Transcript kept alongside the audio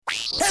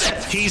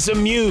He's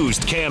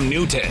amused Cam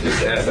Newton.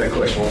 Just ask that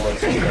question one more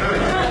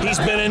time. He's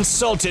been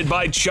insulted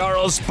by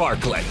Charles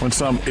Barkley. When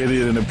some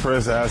idiot in the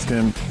press asks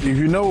him, if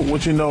you know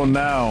what you know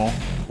now,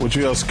 would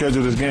you have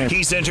scheduled this game?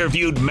 He's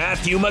interviewed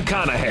Matthew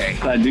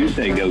McConaughey. I do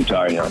say go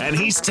Tar Heels. And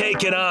he's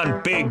taken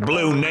on Big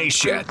Blue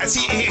Nation.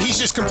 He's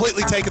just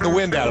completely taken the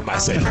wind out of my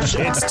sails.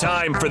 It's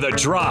time for The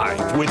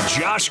Drive with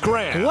Josh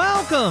Graham.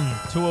 Welcome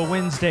to a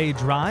Wednesday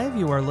Drive.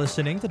 You are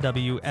listening to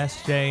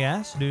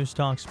WSJS, News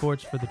Talk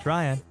Sports for the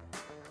Triad,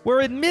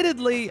 where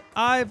admittedly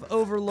I've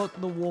overlooked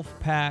the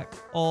Wolfpack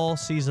all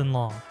season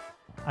long.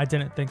 I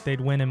didn't think they'd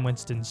win in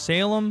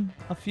Winston-Salem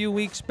a few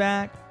weeks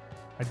back.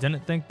 I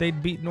didn't think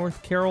they'd beat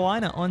North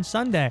Carolina on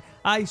Sunday.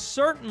 I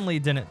certainly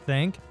didn't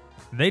think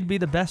they'd be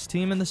the best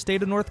team in the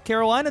state of North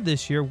Carolina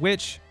this year,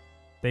 which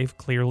they've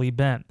clearly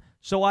been.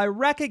 So I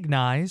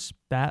recognize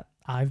that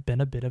I've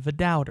been a bit of a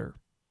doubter.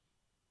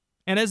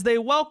 And as they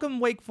welcome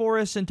Wake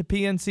Forest into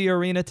PNC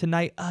Arena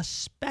tonight,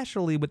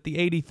 especially with the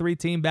 83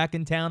 team back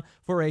in town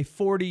for a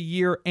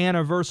 40-year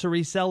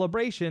anniversary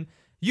celebration,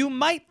 you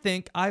might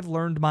think I've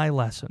learned my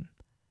lesson.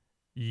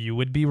 You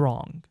would be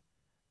wrong.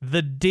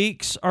 The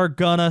Deeks are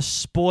gonna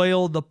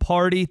spoil the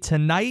party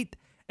tonight,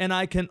 and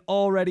I can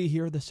already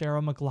hear the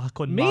Sarah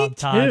McLachlan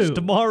montage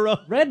tomorrow.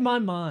 Read my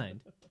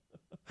mind.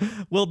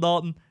 Will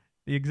Dalton,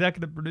 the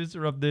executive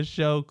producer of this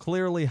show,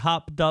 clearly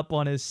hopped up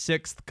on his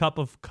 6th cup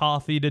of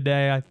coffee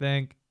today, I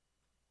think.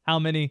 How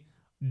many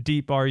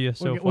deep are you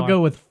so far? We'll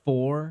go with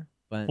 4.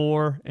 But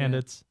 4, and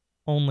it's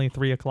only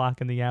 3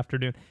 o'clock in the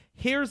afternoon.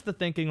 Here's the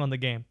thinking on the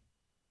game.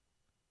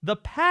 The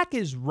Pack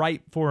is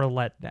ripe for a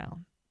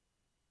letdown.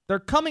 They're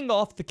coming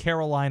off the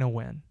Carolina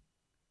win.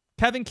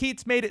 Kevin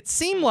Keats made it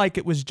seem like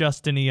it was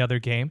just any other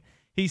game.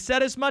 He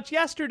said as much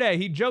yesterday.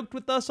 He joked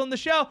with us on the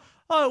show.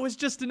 Oh, it was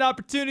just an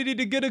opportunity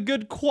to get a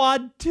good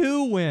quad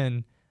 2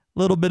 win. A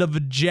little bit of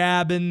a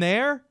jab in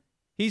there.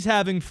 He's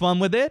having fun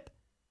with it.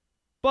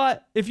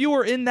 But if you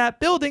were in that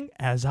building,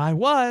 as I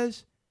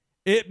was,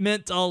 it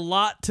meant a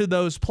lot to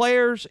those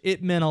players.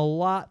 It meant a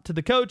lot to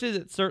the coaches.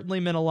 It certainly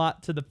meant a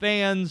lot to the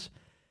fans.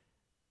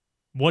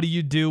 What do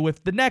you do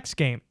with the next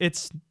game?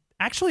 It's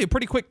actually a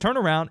pretty quick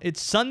turnaround.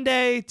 It's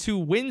Sunday to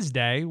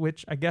Wednesday,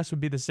 which I guess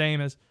would be the same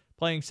as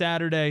playing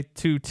Saturday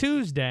to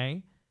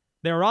Tuesday.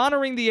 They're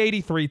honoring the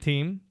 83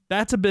 team.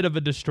 That's a bit of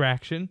a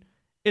distraction.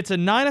 It's a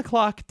 9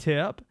 o'clock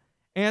tip,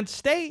 and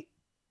State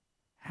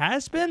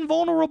has been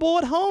vulnerable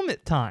at home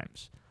at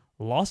times.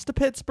 Lost to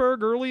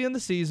Pittsburgh early in the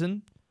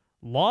season.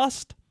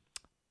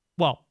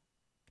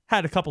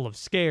 Had a couple of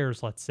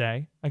scares, let's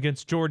say,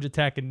 against Georgia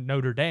Tech and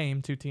Notre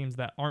Dame, 2 teams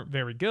that aren't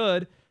very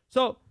good.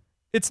 So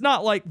it's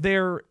not like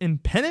they're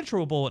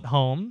impenetrable at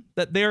home,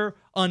 that they're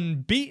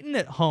unbeaten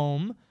at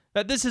home,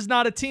 that this is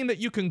not a team that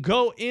you can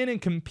go in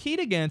and compete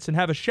against and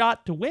have a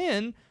shot to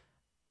win.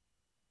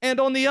 And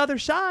on the other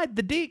side,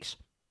 the Deeks,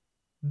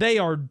 they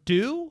are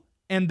due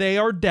and they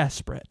are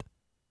desperate.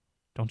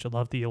 Don't you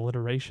love the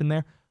alliteration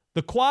there?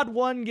 The quad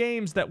 1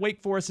 games that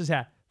Wake Forest has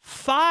had,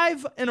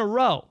 5 in a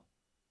row,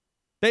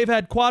 they've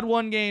had quad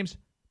 1 games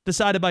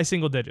decided by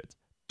single digits.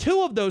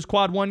 2 of those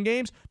quad 1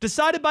 games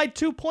decided by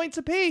 2 points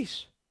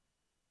apiece.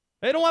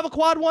 They don't have a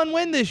quad 1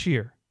 win this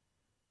year.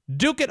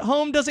 Duke at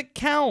home doesn't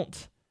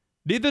count.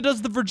 Neither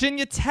does the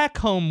Virginia Tech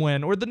home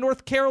win or the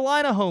North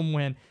Carolina home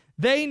win.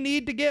 They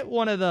need to get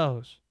one of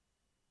those.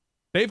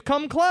 They've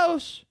come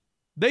close.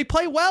 They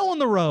play well on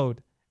the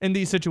road in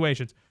these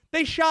situations.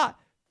 They shot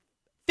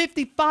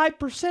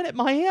 55% at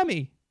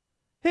Miami.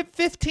 Hit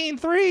 15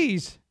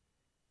 threes.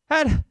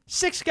 Had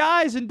 6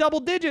 guys in double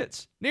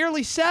digits.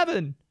 Nearly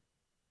 7.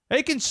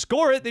 They can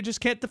score it. They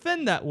just can't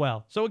defend that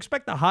well. So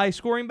expect a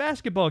high-scoring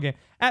basketball game.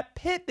 At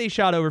Pitt, they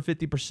shot over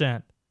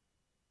 50%.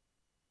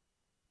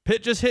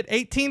 Pitt just hit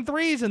 18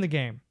 threes in the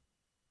game.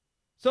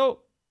 So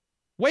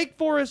Wake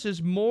Forest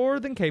is more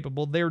than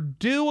capable. They're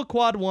due a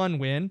quad 1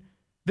 win.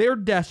 They're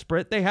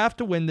desperate. They have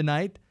to win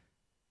tonight.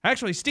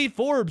 Actually, Steve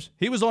Forbes,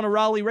 he was on a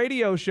Raleigh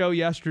radio show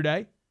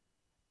yesterday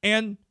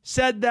and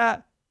said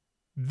that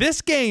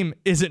this game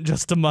isn't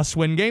just a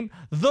must-win game.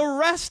 The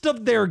rest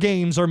of their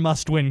games are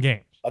must-win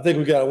games. I think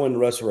we got to win the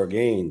rest of our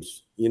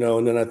games,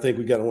 and then I think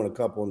we got to win a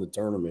couple in the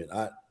tournament.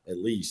 At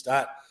least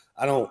I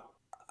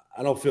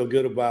don't feel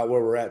good about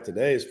where we're at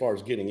today as far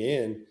as getting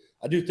in.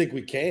 I do think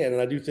we can,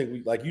 and I do think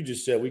we, like you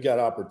just said, we got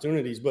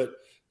opportunities. But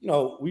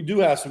we do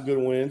have some good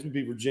wins. We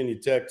beat Virginia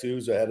Tech too,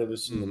 who's ahead of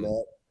us in the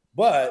net.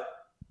 But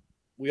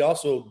we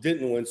also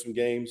didn't win some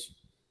games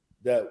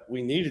that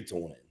we needed to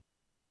win.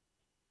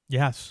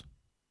 Yes,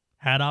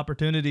 had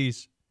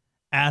opportunities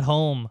at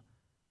home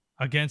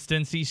against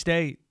NC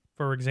State,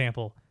 for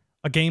example,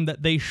 a game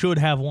that they should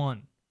have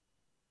won.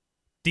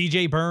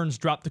 DJ Burns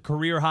dropped a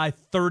career-high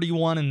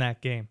 31 in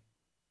that game.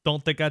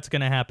 Don't think that's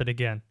going to happen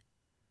again.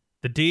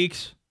 The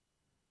Deeks,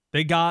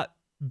 they got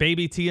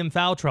Baby T in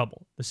foul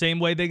trouble, the same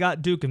way they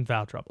got Duke in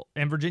foul trouble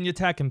and Virginia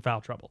Tech in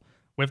foul trouble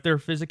with their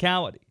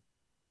physicality.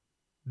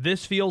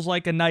 This feels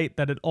like a night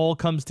that it all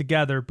comes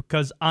together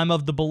because I'm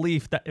of the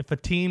belief that if a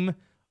team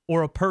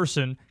or a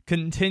person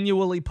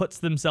continually puts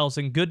themselves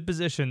in good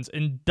positions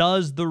and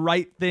does the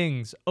right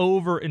things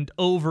over and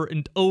over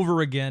and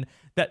over again,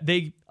 that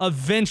they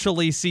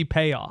eventually see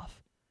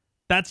payoff.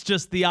 That's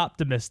just the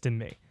optimist in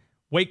me.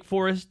 Wake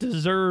Forest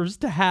deserves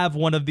to have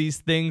one of these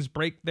things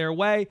break their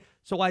way,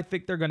 so I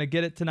think they're going to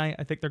get it tonight.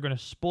 I think they're going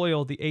to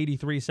spoil the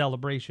 83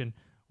 celebration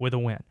with a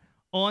win.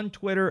 On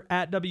Twitter,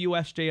 at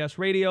WSJS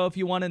Radio, if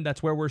you wanted.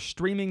 That's where we're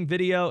streaming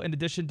video in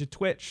addition to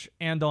Twitch,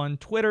 and on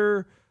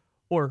Twitter,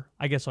 or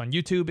I guess on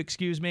YouTube,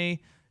 excuse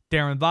me.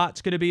 Daron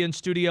Vaught's going to be in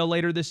studio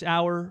later this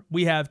hour.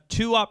 We have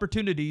 2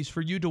 opportunities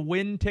for you to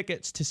win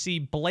tickets to see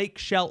Blake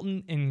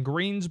Shelton in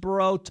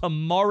Greensboro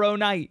tomorrow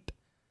night.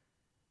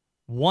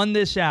 One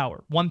this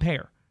hour, 1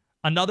 pair.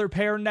 Another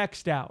pair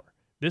next hour.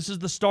 This is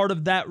the start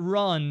of that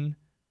run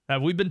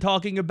that we've been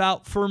talking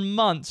about for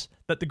months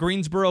that the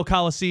Greensboro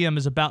Coliseum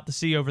is about to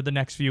see over the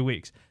next few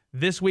weeks.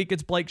 This week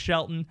it's Blake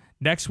Shelton.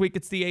 Next week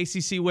it's the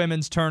ACC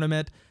Women's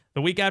Tournament.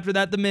 The week after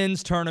that, the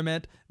Men's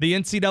Tournament. The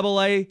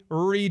NCAA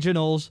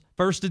Regionals,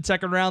 first and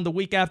second round the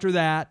week after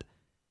that.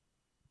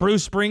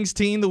 Bruce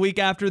Springsteen the week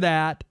after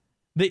that.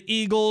 The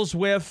Eagles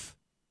with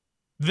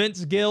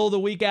Vince Gill the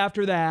week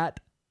after that.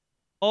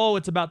 Oh,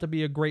 it's about to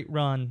be a great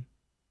run,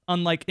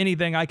 unlike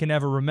anything I can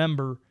ever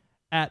remember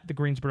at the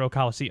Greensboro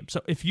Coliseum.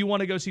 So if you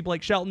want to go see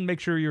Blake Shelton, make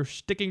sure you're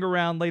sticking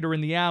around later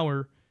in the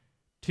hour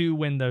to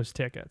win those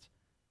tickets.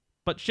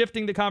 But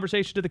shifting the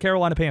conversation to the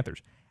Carolina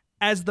Panthers.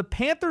 As the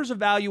Panthers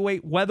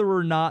evaluate whether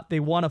or not they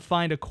want to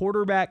find a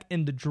quarterback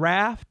in the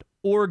draft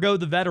or go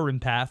the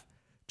veteran path,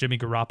 Jimmy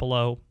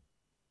Garoppolo,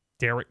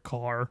 Derek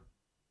Carr,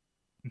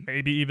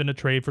 maybe even a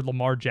trade for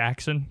Lamar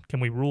Jackson. Can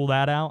we rule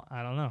that out?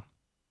 I don't know.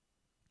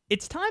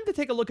 It's time to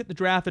take a look at the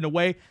draft in a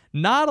way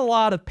not a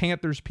lot of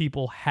Panthers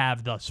people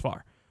have thus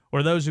far,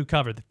 or those who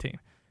cover the team.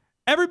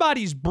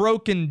 Everybody's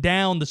broken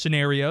down the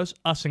scenarios,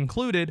 us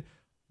included,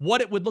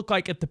 what it would look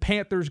like if the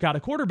Panthers got a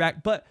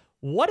quarterback, but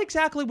what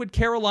exactly would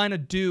Carolina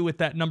do with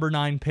that number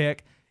 9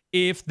 pick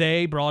if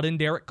they brought in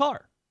Derek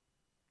Carr?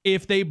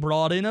 If they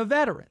brought in a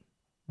veteran?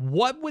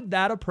 What would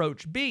that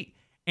approach be?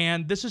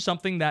 And this is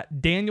something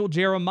that Daniel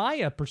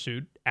Jeremiah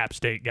pursued, App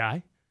State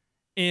guy,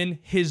 in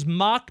his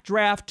mock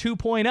draft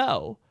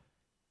 2.0.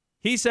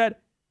 He said,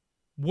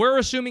 we're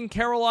assuming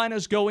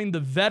Carolina's going the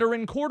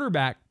veteran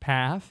quarterback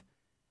path,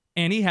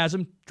 and he has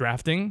him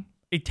drafting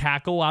a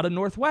tackle out of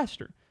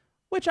Northwestern,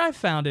 which I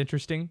found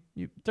interesting.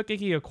 You took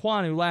Ike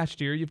Ekwonu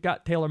last year. You've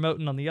got Taylor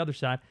Moton on the other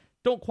side.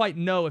 Don't quite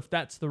know if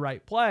that's the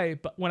right play,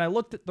 but when I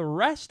looked at the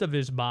rest of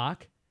his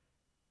mock,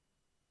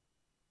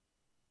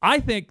 I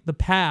think the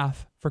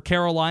path for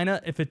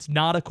Carolina, if it's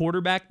not a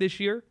quarterback this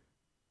year,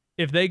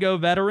 if they go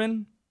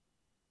veteran,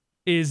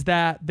 is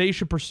that they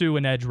should pursue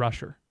an edge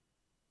rusher.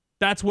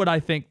 That's what I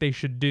think they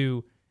should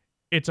do.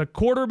 It's a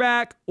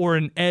quarterback or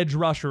an edge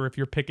rusher if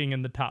you're picking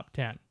in the top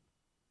 10.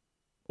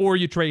 Or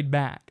you trade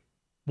back.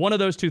 One of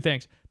those two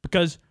things.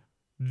 Because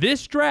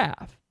this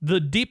draft,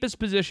 the deepest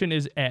position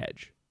is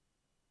edge.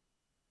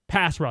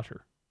 Pass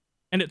rusher.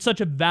 And it's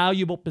such a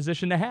valuable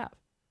position to have.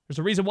 There's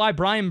a reason why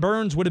Brian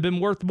Burns would have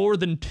been worth more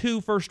than 2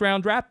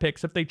 first-round draft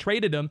picks if they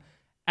traded him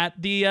at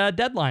the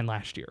deadline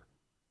last year.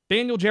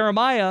 Daniel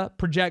Jeremiah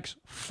projects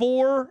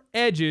 4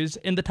 edges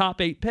in the top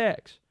 8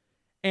 picks.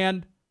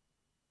 And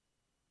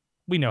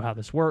we know how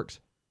this works.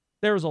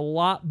 There's a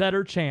lot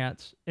better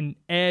chance an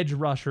edge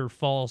rusher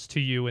falls to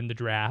you in the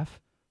draft,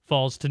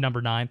 falls to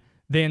number 9,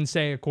 than,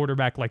 say, a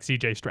quarterback like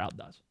C.J. Stroud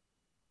does.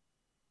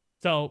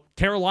 So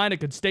Carolina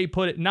could stay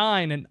put at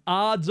 9, and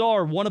odds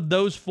are one of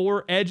those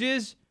 4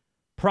 edges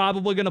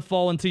probably going to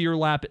fall into your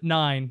lap at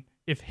 9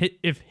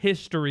 if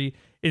history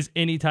is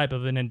any type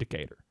of an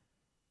indicator.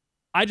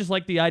 I just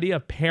like the idea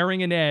of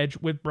pairing an edge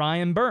with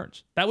Brian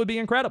Burns. That would be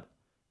incredible.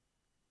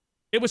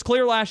 It was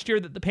clear last year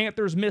that the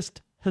Panthers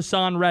missed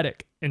Hassan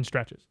Reddick in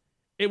stretches.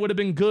 It would have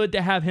been good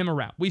to have him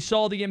around. We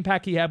saw the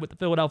impact he had with the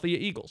Philadelphia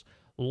Eagles.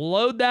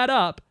 Load that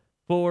up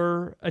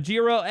for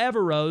Ajiro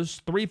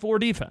Evero's 3-4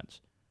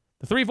 defense.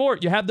 The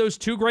 3-4, you have those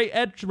 2 great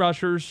edge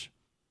rushers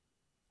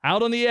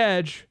out on the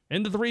edge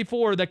in the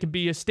 3-4 that could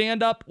be a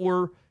stand-up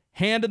or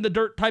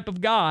hand-in-the-dirt type of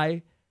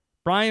guy.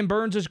 Brian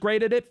Burns is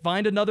great at it.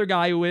 Find another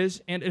guy who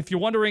is. And if you're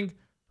wondering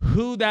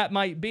who that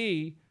might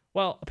be,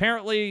 well,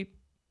 apparently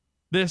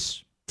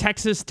this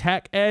Texas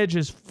Tech edge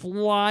is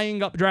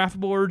flying up draft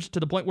boards to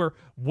the point where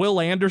Will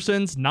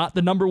Anderson's not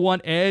the number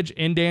 1 edge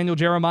in Daniel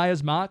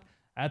Jeremiah's mock.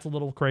 That's a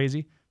little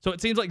crazy. So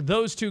it seems like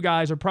those 2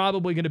 guys are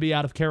probably going to be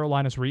out of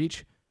Carolina's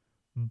reach.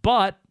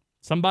 But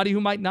somebody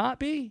who might not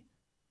be,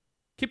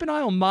 keep an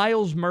eye on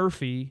Miles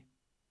Murphy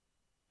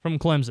from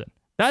Clemson.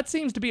 That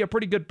seems to be a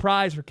pretty good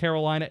prize for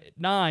Carolina at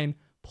 9.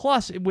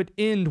 Plus, it would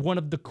end one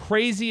of the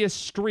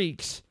craziest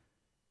streaks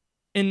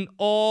in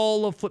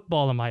all of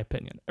football, in my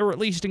opinion, or at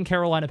least in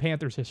Carolina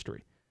Panthers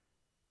history.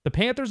 The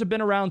Panthers have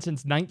been around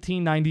since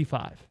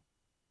 1995.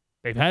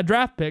 They've had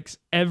draft picks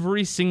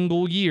every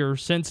single year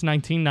since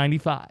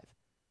 1995.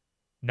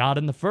 Not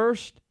in the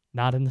first,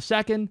 not in the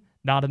second,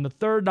 not in the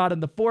third, not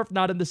in the fourth,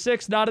 not in the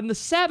sixth, not in the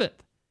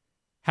seventh.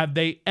 Have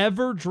they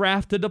ever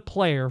drafted a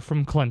player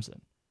from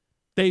Clemson?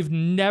 They've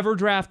never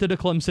drafted a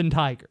Clemson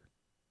Tiger.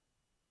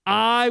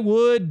 I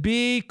would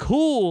be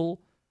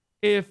cool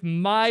if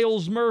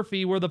Miles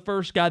Murphy were the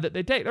first guy that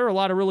they take. There are a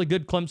lot of really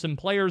good Clemson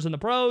players in the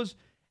pros,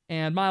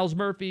 and Miles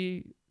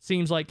Murphy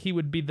seems like he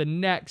would be the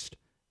next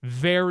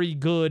very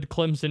good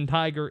Clemson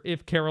Tiger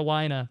if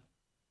Carolina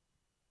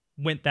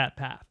went that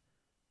path.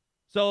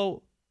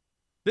 So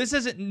this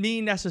isn't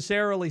me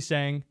necessarily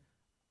saying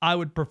I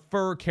would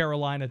prefer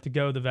Carolina to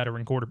go the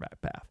veteran quarterback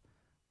path.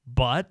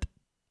 But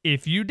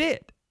if you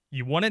did,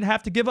 you wouldn't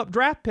have to give up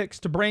draft picks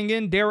to bring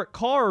in Derek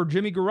Carr or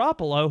Jimmy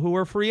Garoppolo, who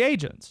are free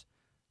agents.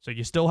 So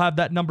you still have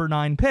that number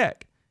 9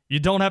 pick. You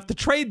don't have to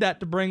trade that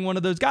to bring one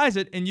of those guys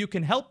in, and you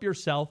can help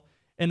yourself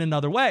in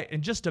another way.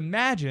 And just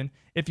imagine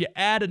if you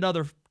add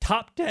another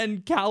top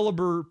 10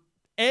 caliber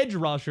edge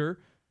rusher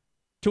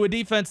to a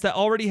defense that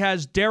already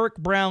has Derek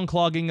Brown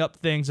clogging up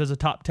things as a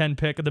top 10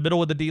 pick in the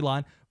middle of the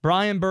D-line,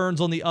 Brian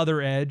Burns on the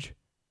other edge,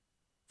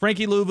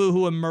 Frankie Louvu,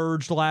 who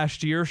emerged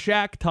last year,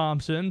 Shaq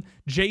Thompson,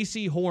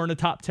 J.C. Horn, a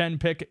top 10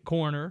 pick at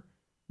corner,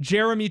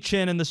 Jeremy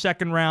Chin in the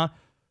second round,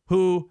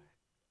 who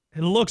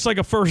looks like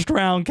a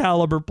first-round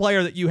caliber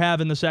player that you have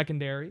in the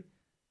secondary.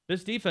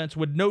 This defense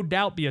would no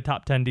doubt be a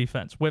top 10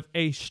 defense with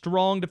a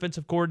strong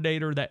defensive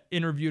coordinator that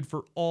interviewed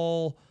for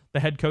all the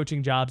head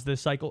coaching jobs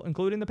this cycle,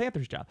 including the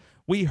Panthers job.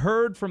 We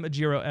heard from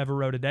Ejiro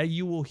Evero today.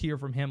 You will hear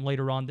from him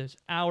later on this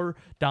hour.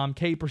 Dom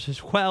Capers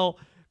as well,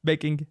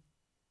 making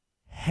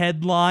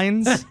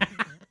headlines.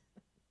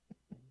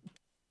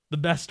 The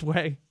best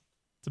way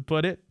to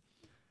put it.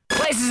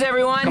 Places,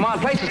 everyone. Come on,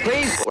 places,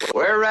 please.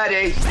 We're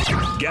ready.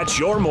 Get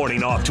your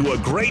morning off to a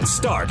great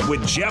start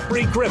with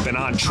Jeffrey Griffin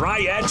on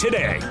Triad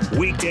Today.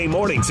 Weekday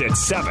mornings at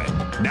 7.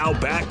 Now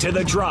back to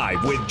The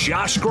Drive with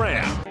Josh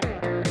Graham.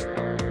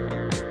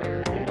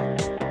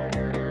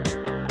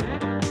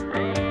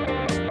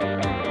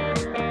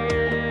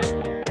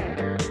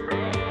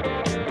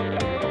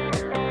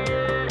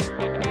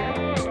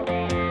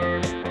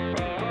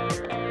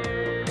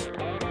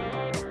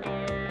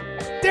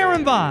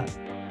 Daron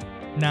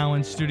Vaught, now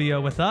in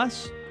studio with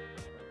us.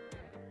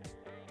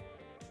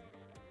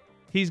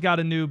 He's got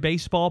a new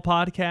baseball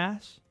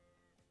podcast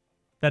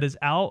that is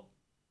out.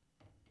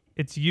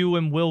 It's you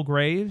and Will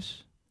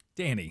Graves.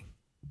 Danny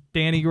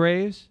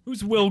Graves.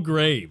 Who's Will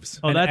Graves?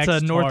 Oh, that's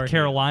a North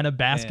Carolina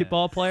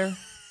basketball player.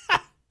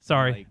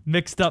 Sorry, Like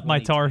mixed up my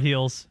Tar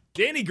Heels.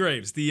 Danny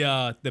Graves,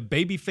 the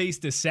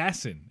baby-faced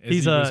assassin. As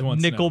He's he a was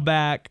once known.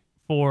 nickelback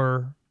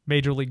for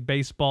Major League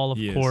Baseball, of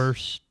He is.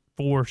 course,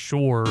 for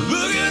sure.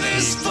 Look at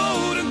this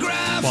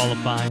photograph.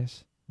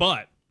 Qualifies.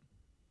 But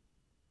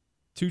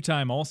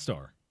two-time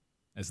All-Star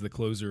as the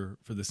closer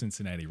for the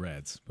Cincinnati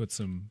Reds. Put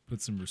some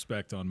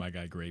respect on my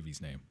guy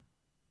Gravy's name.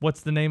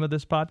 What's the name of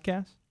this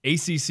podcast?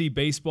 ACC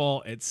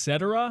Baseball,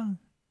 etc.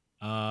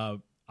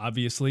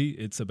 Obviously,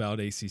 it's about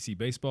ACC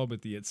baseball,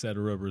 but the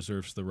etc.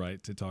 reserves the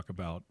right to talk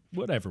about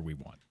whatever we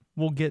want.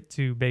 We'll get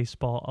to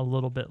baseball a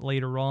little bit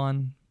later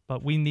on,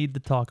 but we need to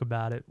talk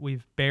about it.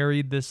 We've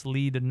buried this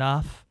lead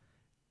enough.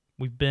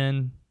 We've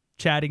been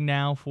chatting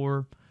now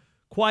for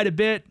quite a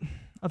bit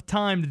of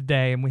time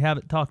today, and we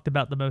haven't talked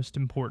about the most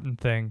important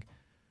thing.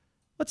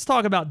 Let's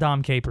talk about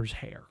Dom Capers'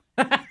 hair.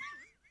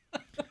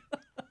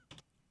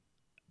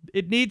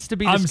 It needs to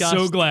be discussed.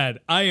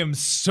 I am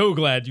so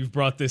glad you've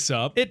brought this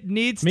up. It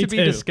needs Me to be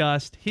too.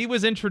 discussed. He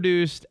was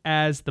introduced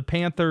as the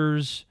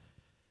Panthers'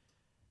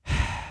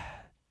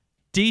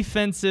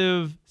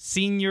 defensive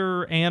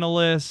senior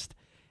analyst,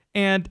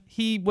 and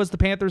he was the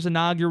Panthers'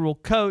 inaugural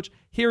coach.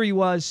 Here he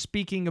was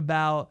speaking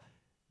about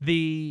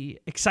the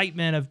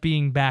excitement of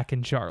being back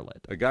in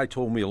Charlotte. A guy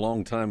told me a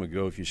long time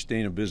ago, if you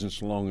stay in a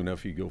business long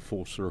enough, you go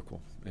full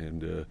circle.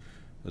 And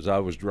as I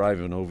was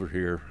driving over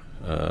here,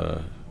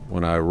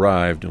 when I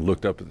arrived and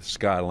looked up at the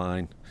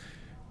skyline,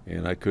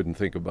 and I couldn't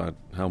think about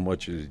how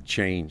much it had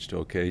changed,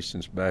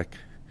 since back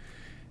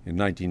in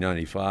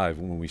 1995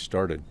 when we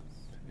started.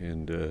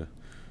 And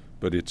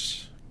but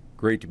it's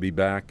great to be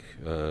back.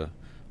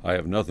 I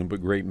have nothing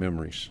but great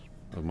memories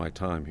of my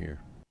time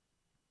here.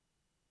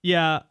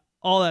 Yeah,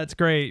 all that's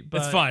great, but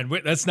That's fine.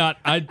 Wait, that's not.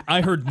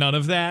 I heard none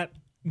of that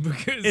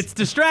because it's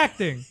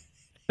distracting.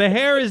 The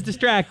hair is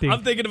distracting.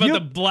 I'm thinking about the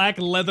black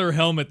leather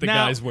helmet the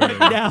guy's wearing.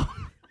 Now,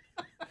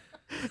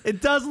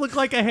 it does look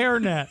like a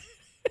hairnet.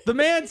 The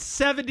man's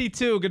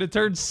 72, going to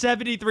turn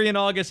 73 in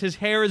August. His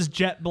hair is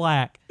jet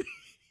black.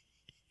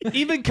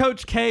 Even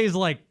Coach K is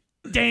like,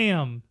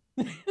 damn.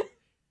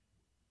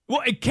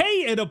 Well, at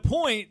K, at a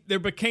point, there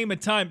became a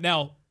time.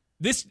 Now,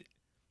 this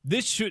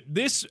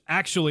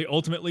actually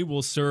ultimately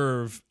will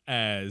serve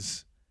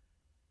as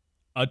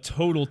a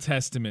total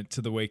testament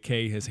to the way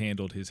K has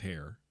handled his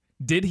hair.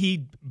 Did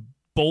he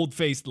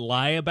bold-faced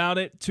lie about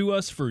it to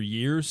us for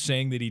years,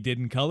 saying that he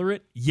didn't color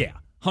it? Yeah,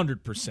 100%.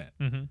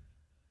 Mm-hmm.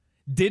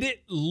 Did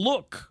it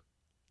look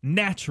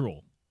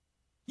natural?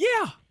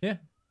 Yeah.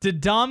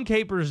 Did Dom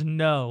Capers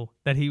know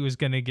that he was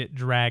going to get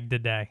dragged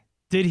today?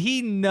 Did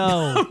he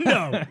know?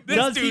 No. This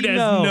Does dude he has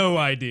know? no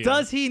idea.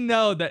 Does he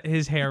know that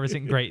his hair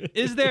isn't great?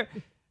 Is there...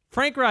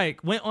 Frank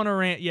Reich went on a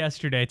rant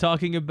yesterday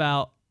talking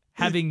about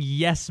having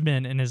yes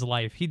men in his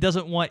life. He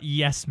doesn't want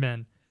yes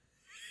men.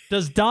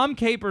 Does Dom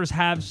Capers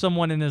have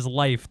someone in his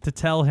life to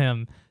tell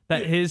him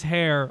that his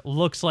hair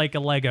looks like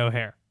a Lego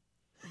hair?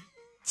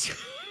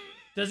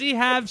 Does he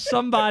have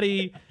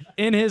somebody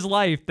in his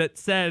life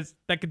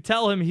that could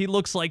tell him he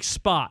looks like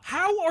Spot?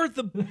 How are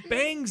the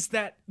bangs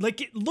that,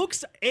 like, it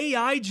looks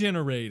AI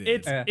generated?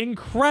 It's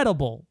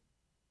incredible.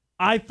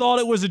 I thought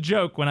it was a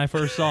joke when I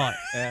first saw it.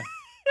 Yeah.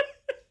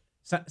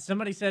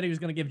 Somebody said he was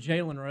going to give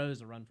Jalen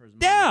Rose a run for his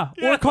money. Yeah,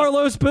 or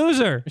Carlos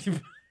Boozer.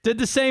 Did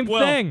the same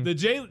thing. The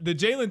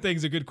Jalen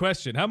thing's a good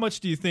question. How much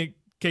do you think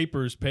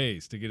Capers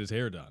pays to get his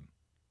hair done?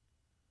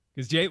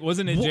 Because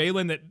wasn't it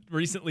Jalen that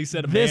recently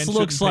said a man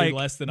shouldn't pay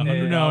less than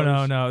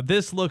 $100? No.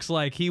 This looks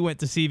like he went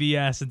to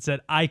CVS and said,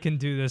 I can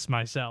do this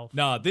myself.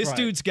 No, this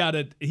dude's got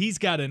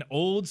an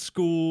old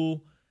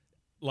school,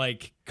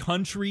 like,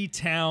 country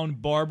town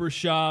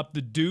barbershop.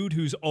 The dude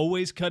who's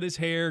always cut his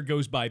hair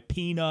goes by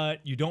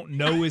Peanut. You don't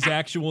know his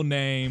actual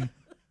name.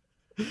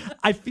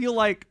 I feel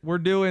like we're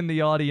doing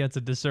the audience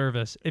a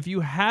disservice. If you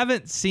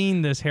haven't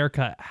seen this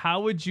haircut,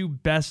 how would you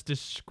best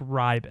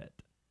describe it?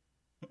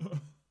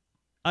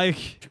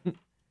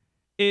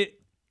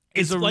 It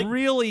is like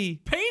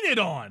really painted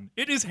on.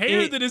 It is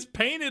hair that is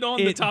painted on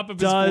the top of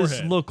his forehead. It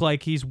forehead. does look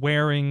like he's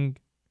wearing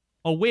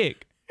a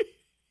wig.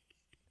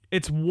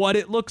 It's what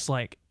it looks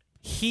like.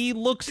 He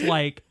looks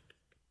like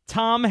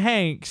Tom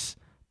Hanks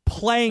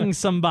playing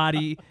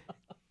somebody.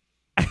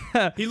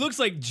 He looks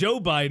like Joe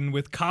Biden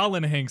with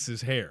Colin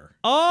Hanks' hair.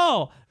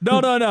 Oh,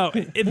 no.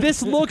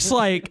 This looks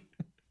like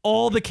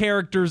all the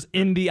characters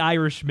in The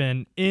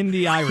Irishman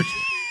It's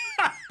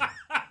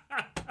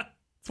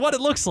what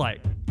it looks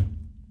like.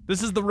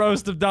 This is the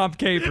roast of Dom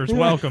Capers.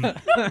 Welcome.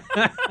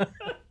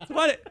 It's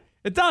what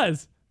it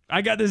does.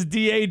 I got this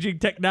de-aging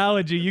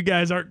technology. You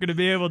guys aren't going to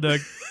be able to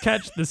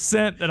catch the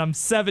scent that I'm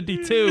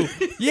 72.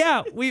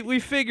 Yeah, we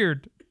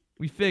figured.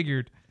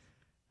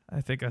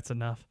 I think that's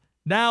enough.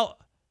 Now,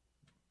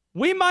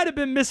 we might have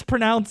been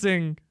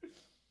mispronouncing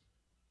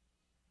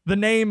the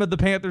name of the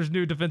Panthers'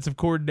 new defensive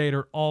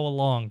coordinator all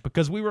along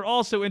because we were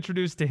also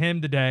introduced to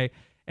him today,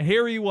 and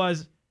here he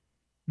was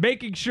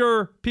making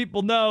sure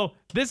people know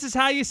this is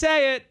how you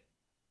say it.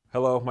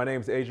 Hello, my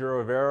name's Adriel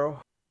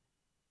Rivero.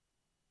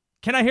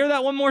 Can I hear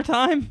that one more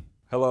time?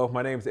 Hello,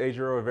 my name's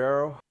Adriel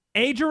Rivero.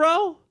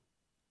 Adriel?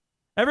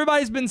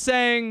 Everybody's been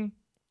saying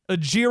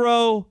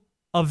Ajiro,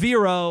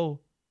 Aviro,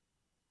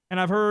 and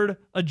I've heard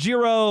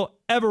Ajiro,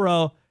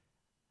 Evero.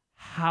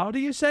 How do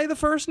you say the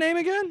first name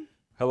again?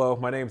 Hello,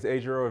 my name's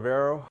Adriel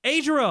Rivero.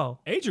 Adriel.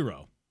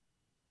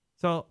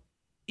 So,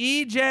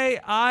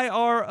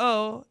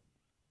 E-J-I-R-O,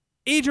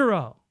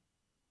 Adriel.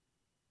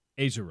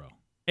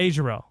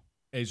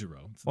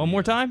 One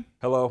more time?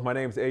 Hello, my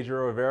name's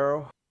Adriel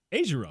Rivero.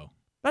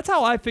 That's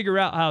how I figure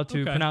out how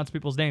to pronounce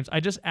people's names.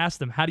 I just ask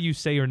them, how do you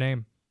say your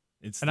name?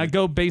 I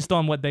go based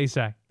on what they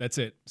say. That's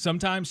it.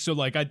 Sometimes, so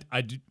like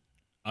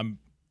I'm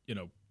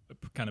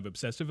kind of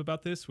obsessive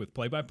about this with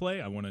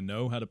play-by-play. I want to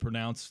know how to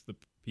pronounce the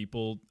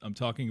people I'm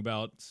talking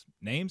about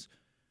names.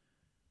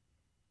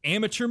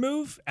 Amateur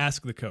move,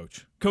 ask the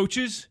coach.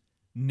 Coaches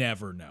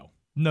never know.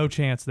 No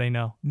chance they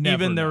know.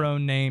 Never even their know.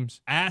 own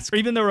names. Ask. Or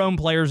even their own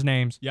players'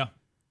 names. Yeah.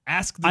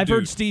 Ask the I've dude.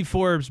 heard Steve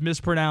Forbes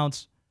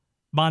mispronounce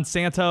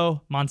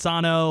Monsanto.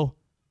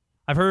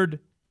 I've heard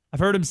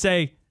him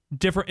say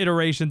different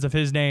iterations of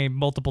his name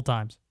multiple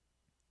times.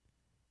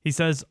 He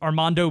says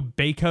Armando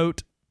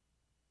Baycoat.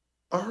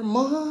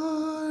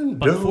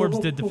 But Forbes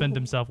did defend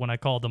himself when I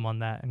called him on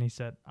that, and he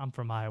said, I'm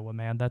from Iowa,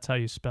 man. That's how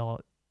you spell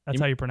it.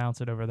 That's how you pronounce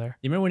it over there.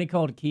 You remember when he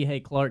called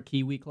Kihei Clark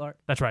Kiwi Clark?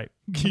 That's right.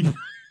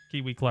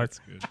 Kiwi Clark. That's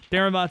good.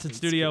 Daron Vaught's in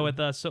studio with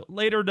us. So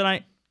later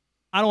tonight,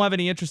 I don't have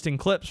any interesting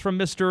clips from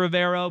Mr.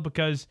 Rivero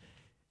because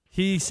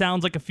he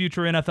sounds like a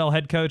future NFL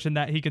head coach and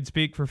that he could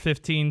speak for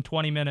 15,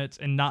 20 minutes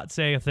and not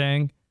say a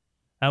thing.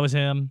 That was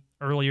him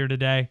earlier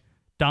today.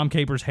 Dom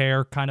Capers'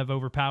 hair kind of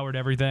overpowered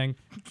everything.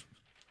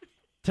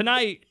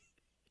 Tonight,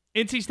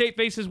 NC State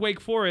faces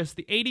Wake Forest.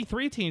 The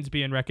 83 team's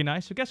being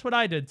recognized. So guess what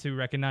I did to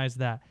recognize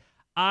that?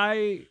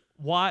 I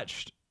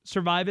watched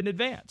Survive in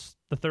Advance,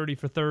 the 30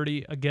 for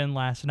 30 again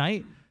last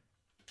night.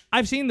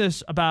 I've seen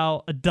this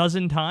about a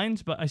dozen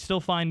times, but I still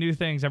find new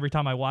things every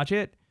time I watch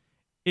it.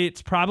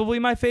 It's probably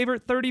my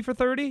favorite 30 for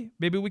 30.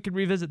 Maybe we could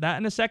revisit that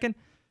in a second.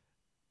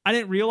 I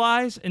didn't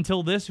realize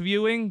until this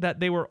viewing that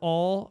the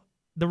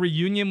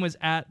reunion was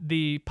at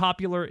the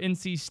popular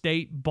NC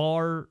State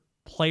bar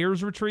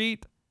players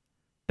retreat.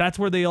 That's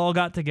where they all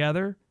got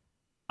together.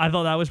 I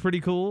thought that was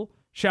pretty cool.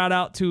 Shout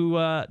out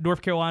to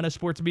North Carolina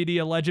sports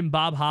media legend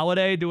Bob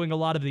Holliday doing a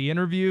lot of the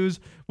interviews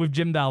with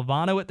Jim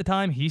Valvano at the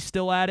time. He's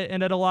still at it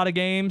and at a lot of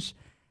games.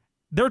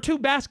 There are two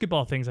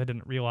basketball things I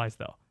didn't realize,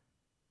 though.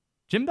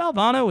 Jim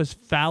Valvano is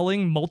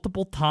fouling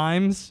multiple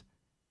times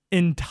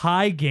in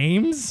tie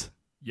games.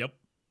 Yep.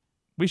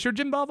 We sure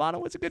Jim Valvano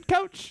was a good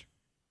coach?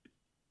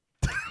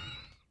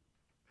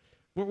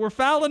 We're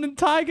fouling in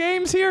tie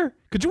games here?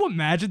 Could you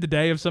imagine the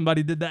day if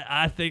somebody did that?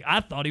 I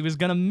thought he was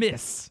going to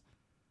miss.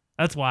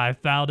 That's why I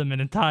fouled him in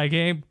a tie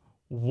game.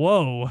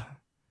 Whoa.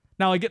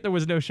 Now, I get there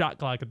was no shot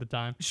clock at the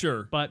time.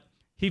 Sure. But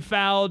He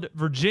fouled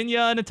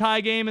Virginia in a tie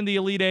game in the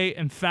Elite Eight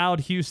and fouled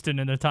Houston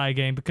in a tie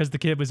game because the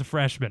kid was a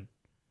freshman.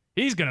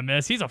 He's going to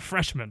miss. He's a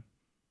freshman.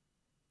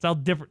 That's how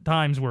different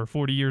times were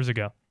 40 years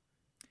ago.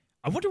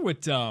 I wonder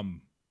what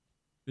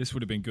this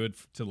would have been good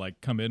to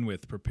come in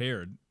with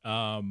prepared.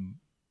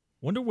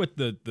 Wonder what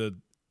the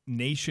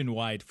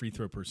nationwide free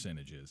throw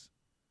percentage is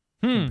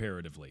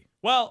comparatively.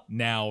 Well,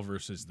 now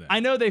versus then. I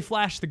know they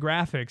flashed the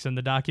graphics in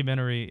the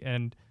documentary,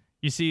 and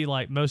you see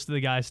most of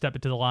the guys step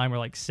into the line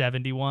were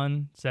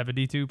 71,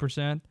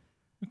 72%.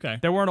 Okay.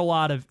 There weren't a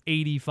lot of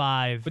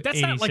 85, but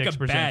that's not like a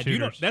bad.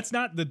 Shooters. That's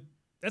not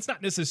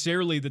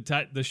necessarily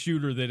the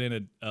shooter that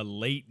in a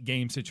late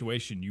game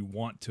situation you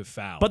want to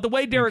foul. But the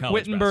way Derek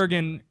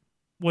Whittenberg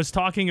was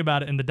talking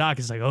about it in the doc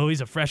is oh,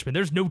 he's a freshman.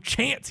 There's no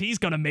chance he's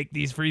going to make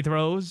these free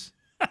throws.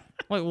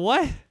 Like,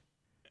 what?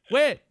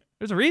 Wait,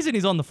 there's a reason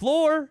he's on the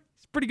floor.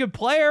 He's a pretty good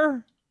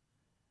player.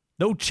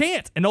 No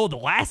chance. And the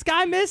last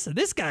guy missed?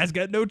 This guy's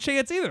got no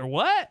chance either.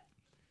 What?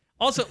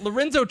 Also,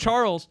 Lorenzo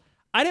Charles,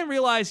 I didn't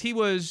realize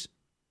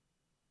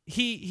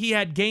he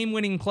had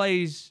game-winning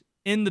plays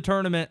in the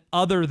tournament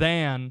other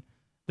than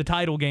the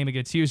title game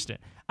against Houston.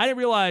 I didn't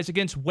realize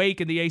against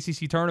Wake in the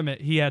ACC tournament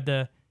he had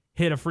to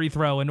hit a free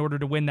throw in order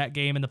to win that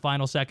game in the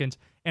final seconds.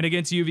 And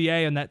against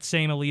UVA in that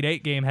same Elite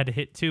Eight game had to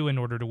hit 2 in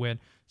order to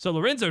win. So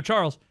Lorenzo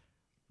Charles,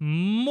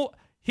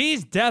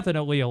 he's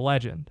definitely a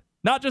legend.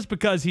 Not just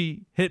because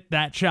he hit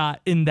that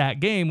shot in that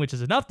game, which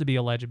is enough to be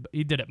a legend, but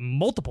he did it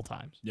multiple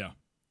times. Yeah,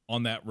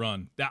 on that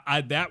run.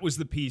 That was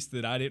the piece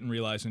that I didn't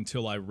realize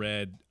until I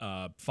read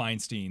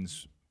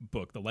Feinstein's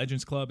book, The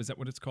Legends Club. Is that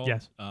what it's called?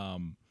 Yes.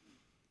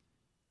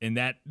 And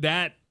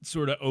that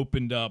sort of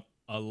opened up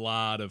a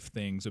lot of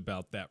things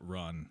about that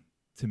run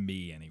to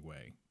me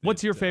anyway.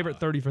 What's your favorite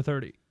 30 for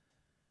 30?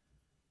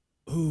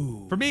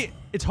 Ooh. For me,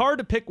 it's hard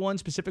to pick one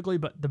specifically,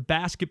 but the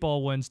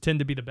basketball ones tend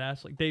to be the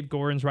best. Like Dave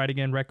Gorin's writing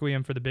in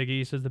Requiem for the Big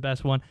East is the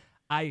best one.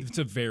 It's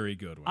a very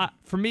good one.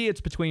 For me,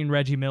 it's between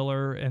Reggie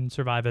Miller and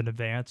Survive in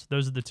Advance.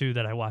 Those are the two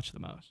that I watch the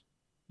most.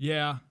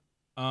 Yeah.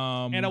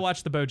 And I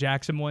watch the Bo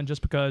Jackson one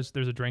just because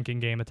there's a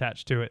drinking game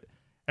attached to it.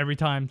 Every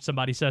time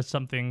somebody says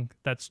something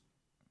that's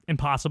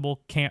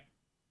impossible, can't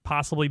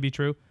possibly be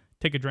true,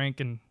 take a drink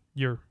and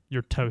you're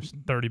toast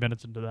 30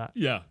 minutes into that.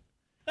 Yeah.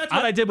 That's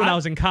what I did when I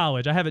was in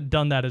college. I haven't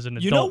done that as an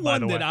adult. You know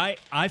one that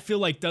I feel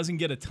like doesn't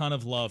get a ton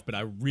of love, but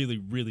I really,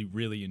 really,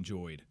 really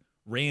enjoyed?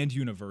 Rand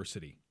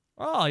University.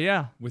 Oh,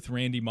 yeah. With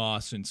Randy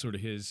Moss and sort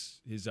of his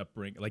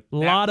upbringing. A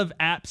lot of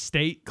App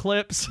State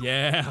clips.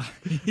 Yeah.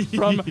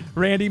 From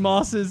Randy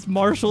Moss's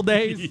Marshall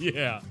days.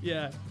 Yeah.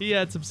 Yeah. He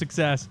had some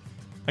success.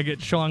 I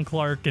get Sean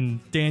Clark and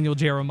Daniel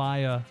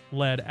Jeremiah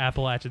led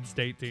Appalachian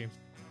State teams.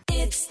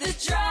 It's The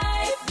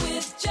Drive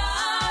with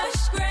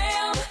Josh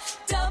Graham,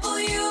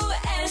 WSJS.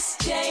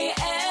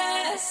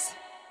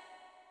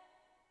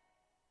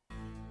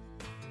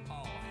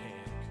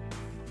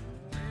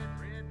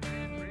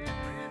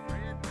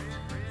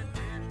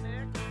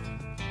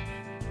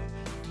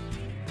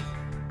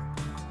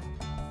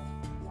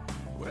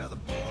 Well, the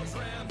boys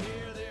around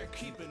here, they're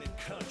keeping it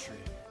country.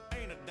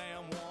 Ain't a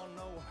damn one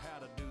know how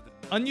to do the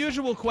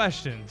Unusual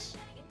questions.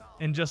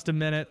 In just a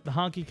minute, the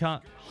Honky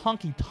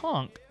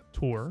Tonk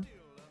Tour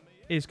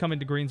is coming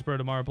to Greensboro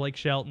tomorrow. Blake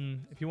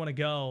Shelton, if you want to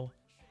go,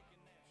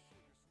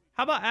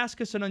 how about ask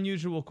us an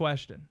unusual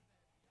question?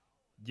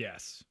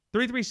 Yes.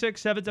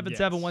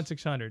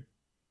 336-777-1600.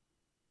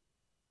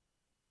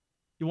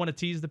 You want to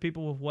tease the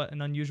people with what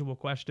an unusual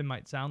question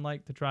might sound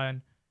like to try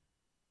and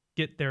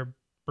get their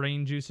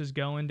brain juices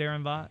going,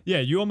 Daron Vaught? Yeah,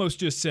 you almost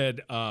just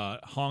said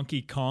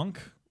honky conk.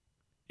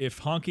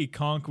 If honky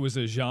conk was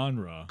a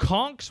genre.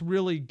 Conk's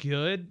really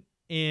good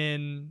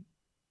in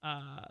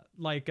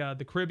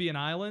the Caribbean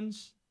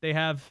islands.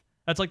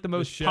 That's like the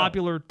most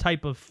popular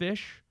type of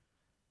fish.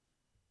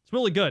 It's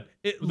really good.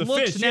 It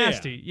looks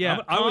nasty.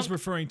 Yeah. I was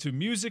referring to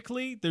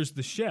musically, there's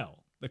the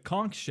shell, the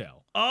conch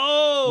shell.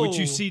 Oh. Which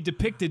you see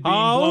depicted being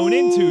blown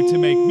into to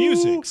make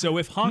music. So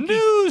if honky...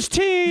 News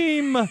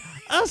team,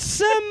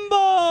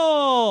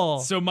 assemble!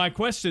 So my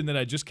question that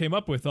I just came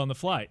up with on the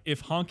fly,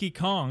 if honky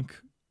conk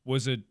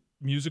was a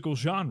musical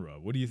genre,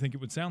 what do you think it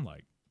would sound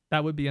like?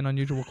 That would be an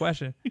unusual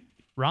question.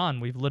 Ron,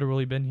 we've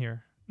literally been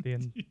here the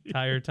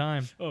entire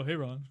time. Oh, hey,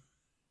 Ron.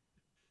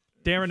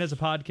 Daron has a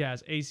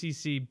podcast,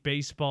 ACC,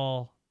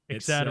 baseball,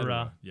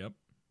 etc. Yep.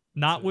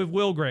 Not with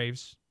Will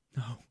Graves.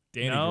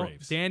 No,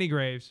 Graves. Danny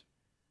Graves,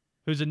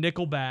 who's a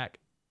nickelback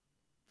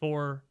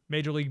for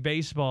Major League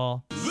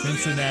Baseball.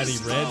 Cincinnati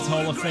Reds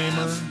Hall of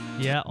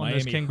Famer. Yeah, on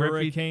Miami those Ken Griffey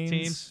Hurricanes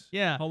teams.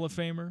 Yeah. Hall of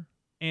Famer.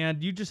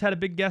 And you just had a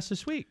big guest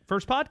this week.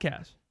 First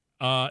podcast.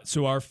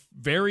 So our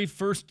very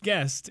first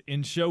guest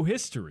in show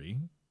history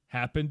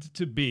happened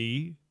to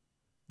be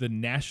the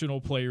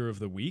National Player of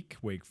the Week,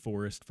 Wake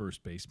Forest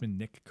first baseman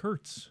Nick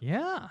Kurtz.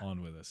 Yeah.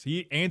 On with us.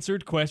 He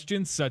answered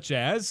questions such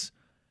as,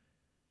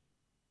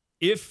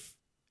 if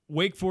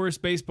Wake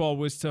Forest baseball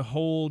was to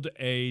hold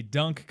a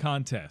dunk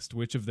contest,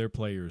 which of their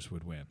players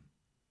would win?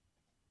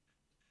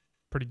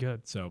 Pretty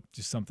good. So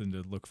just something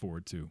to look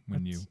forward to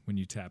when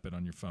you tap it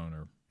on your phone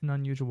or an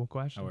unusual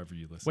question. However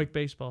you listen. Wake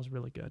baseball is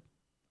really good.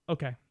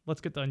 Okay,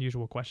 let's get the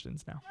unusual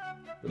questions now.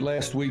 But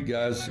last week,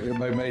 guys,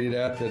 everybody made it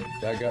out that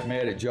I got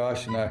mad at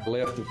Josh and I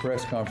left the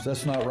press conference.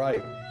 That's not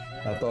right.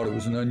 I thought it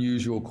was an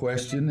unusual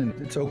question, and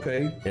it's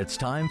okay. It's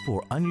time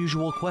for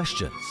Unusual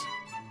Questions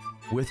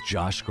with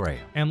Josh Graham.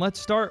 And let's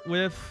start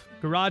with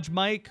Garage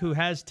Mike, who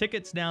has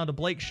tickets now to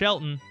Blake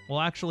Shelton. Well,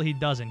 actually, he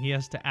doesn't. He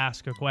has to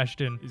ask a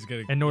question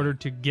in order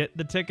to get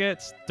the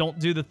tickets. Don't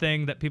do the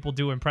thing that people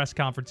do in press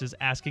conferences,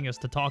 asking us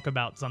to talk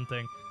about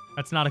something.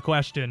 That's not a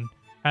question.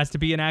 Has to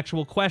be an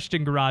actual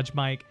question, Garage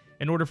Mike.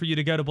 In order for you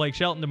to go to Blake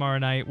Shelton tomorrow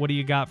night, what do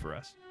you got for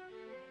us?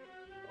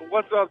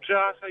 What's up,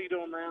 Josh? How you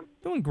doing, man?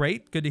 Doing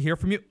great. Good to hear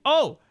from you.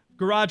 Oh,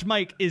 Garage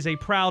Mike is a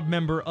proud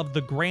member of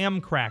the Graham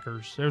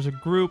Crackers. There's a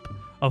group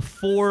of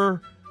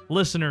 4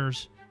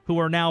 listeners who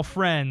are now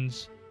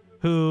friends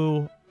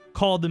who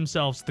called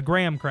themselves the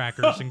Graham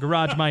Crackers, and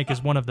Garage Mike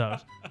is one of those.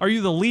 Are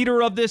you the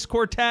leader of this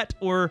quartet,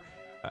 or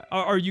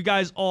are you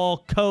guys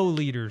all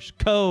co-leaders,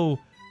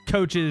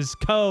 co-coaches,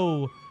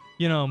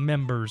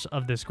 members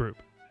of this group?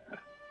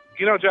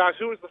 Josh,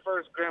 who was the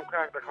first Graham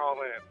Cracker to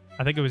call in?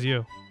 I think it was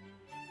you.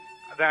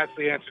 That's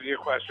the answer to your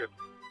question.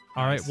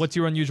 All right, what's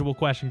your unusual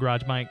question,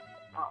 Garage Mike?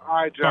 All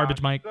right, Josh.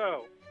 Garbage Mike.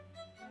 So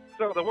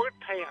the word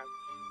pants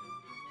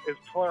is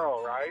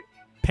plural, right?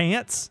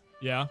 Pants?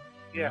 Yeah.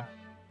 Yeah.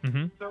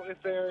 Mm-hmm. So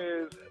if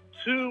there is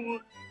two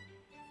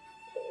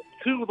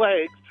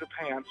legs to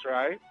pants,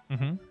 right?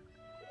 Mm-hmm.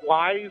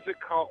 Why do we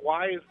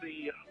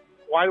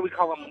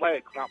call them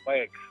legs, not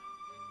legs,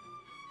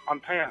 on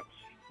pants?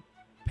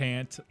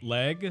 Pant,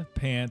 leg,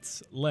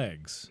 pants,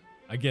 legs.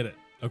 I get it.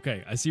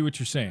 Okay, I see what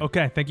you're saying.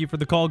 Okay, thank you for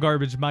the call,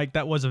 Garbage Mike.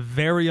 That was a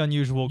very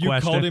unusual question.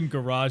 You called him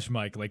Garage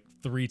Mike like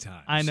 3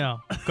 times. I know.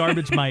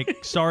 Garbage Mike,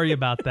 sorry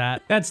about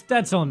that.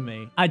 That's on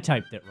me. I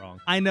typed it wrong.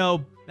 I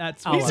know.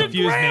 That's what He's a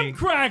confused graham me.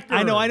 cracker.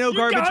 I know, You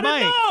Garbage gotta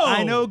Mike. know.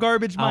 I know,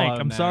 Garbage Mike.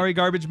 own I'm that. sorry,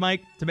 Garbage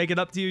Mike. To make it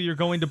up to you, you're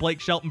going to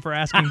Blake Shelton for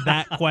asking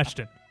that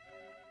question.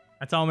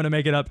 That's how I'm going to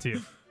make it up to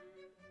you.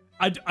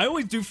 I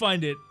always do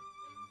find it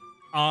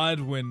odd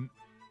when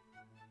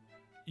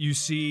you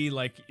see,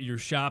 like, you're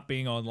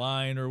shopping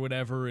online or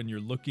whatever, and you're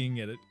looking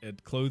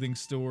at clothing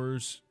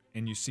stores,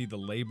 and you see the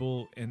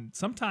label, and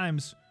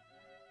sometimes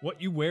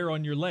what you wear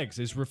on your legs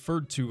is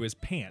referred to as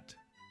pant,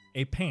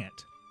 a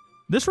pant.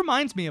 This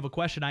reminds me of a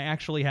question I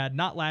actually had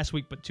not last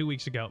week, but 2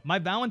 weeks ago. My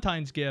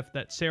Valentine's gift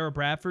that Sarah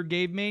Bradford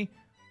gave me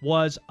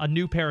was a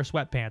new pair of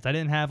sweatpants. I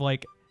didn't have,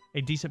 like,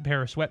 a decent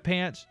pair of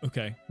sweatpants.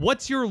 Okay.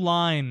 What's your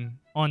line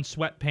on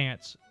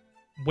sweatpants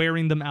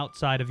wearing them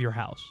outside of your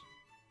house?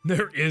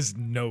 There is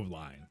no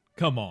line.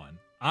 Come on.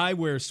 I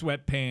wear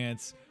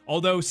sweatpants.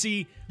 Although,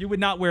 see, you would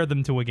not wear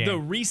them to a game. The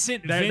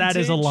recent that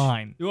is a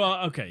line.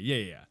 Well, okay,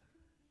 yeah.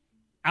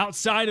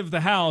 Outside of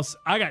the house,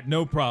 I got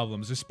no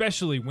problems,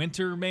 especially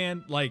winter,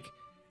 man. Like,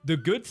 the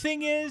good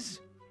thing is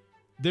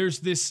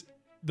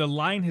the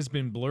line has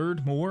been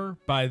blurred more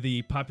by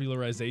the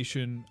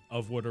popularization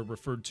of what are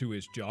referred to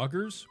as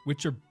joggers,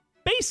 which are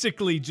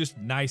basically just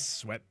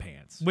nice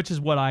sweatpants. Which is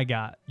what I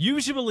got.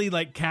 Usually,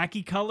 like,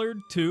 khaki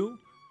colored, too.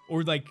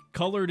 Or, like,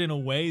 colored in a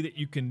way that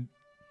you can,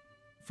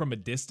 from a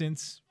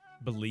distance,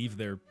 believe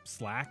they're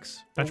slacks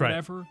or That's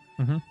whatever.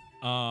 Right.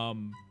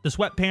 Mm-hmm. The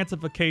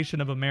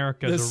sweatpantsification of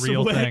America is a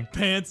real thing. The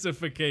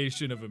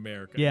sweatpantsification of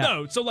America. Yeah.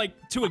 No, so, like,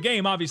 to a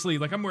game, obviously,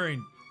 like, I'm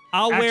wearing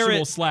wear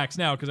actual it slacks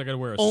now because I got to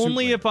wear a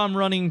only suit.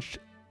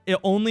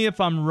 Only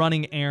if I'm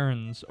running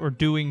errands or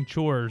doing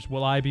chores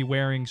will I be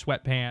wearing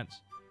sweatpants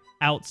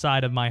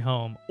outside of my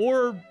home,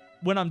 or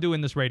when I'm doing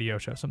this radio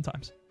show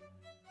sometimes.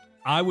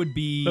 I would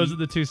be... Those are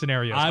the 2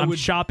 scenarios. I'm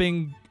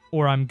shopping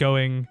or I'm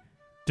going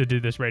to do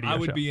this radio show. I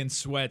would be in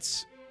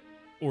sweats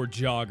or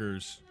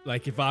joggers.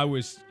 Like, if I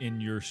was in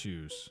your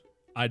shoes,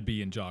 I'd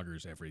be in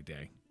joggers every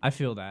day. I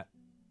feel that.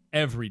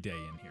 Every day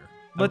in here.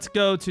 Let's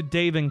go to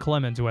Dave and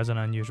Clemens, who has an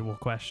unusual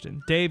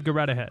question. Dave, go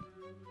right ahead.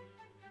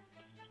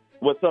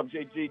 What's up,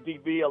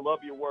 JJDB? I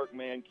love your work,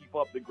 man. Keep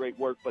up the great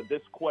work. But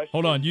this question...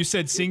 Hold on. You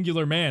said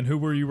singular man. Who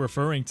were you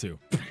referring to?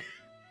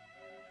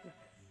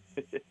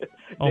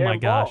 Oh, my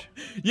gosh.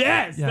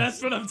 Yes,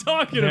 that's what I'm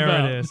talking about.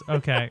 There it is.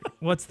 Okay.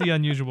 What's the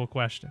unusual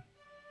question?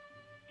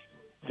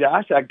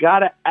 Josh, I got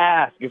to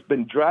ask. It's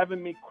been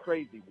driving me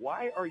crazy.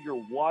 Why are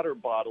your water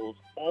bottles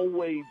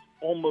always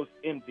almost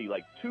empty?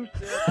 Like 2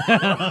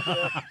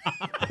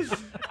 cents?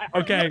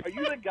 Okay. Are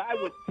you the guy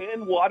with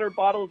 10 water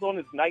bottles on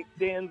his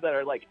nightstand that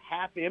are like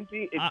half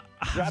empty?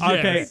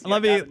 Okay.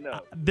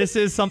 This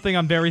is something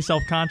I'm very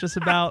self-conscious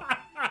about.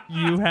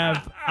 You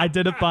have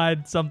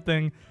identified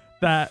something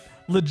that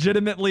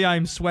legitimately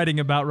I'm sweating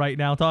about right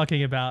now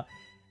talking about.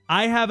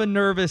 I have a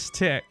nervous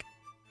tick,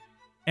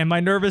 and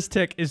my nervous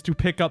tick is to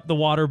pick up the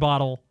water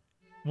bottle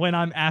when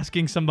I'm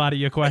asking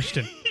somebody a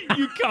question.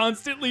 You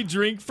constantly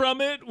drink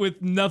from it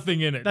with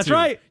nothing in it. That's too.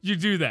 right. You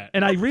do that.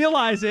 And I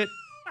realize it.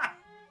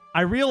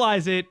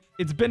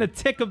 It's been a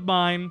tick of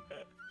mine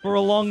for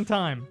a long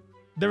time.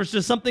 There's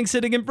just something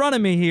sitting in front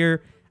of me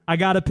here. I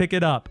got to pick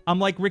it up. I'm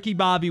like Ricky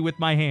Bobby with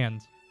my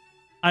hands.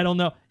 I don't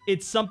know.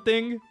 It's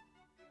something...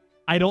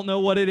 I don't know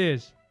what it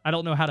is. I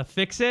don't know how to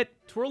fix it.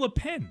 Twirl a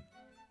pen.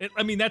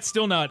 That's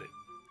still not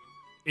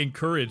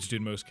encouraged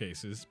in most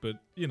cases, but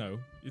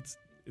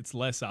it's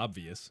less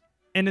obvious.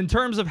 And in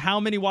terms of how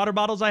many water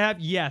bottles I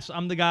have, yes,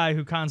 I'm the guy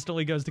who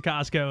constantly goes to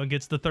Costco and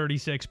gets the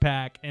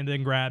 36-pack and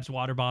then grabs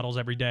water bottles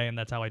every day, and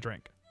that's how I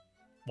drink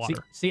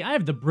water. See, I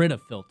have the Brita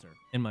filter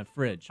in my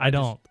fridge. I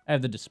don't. I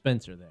have the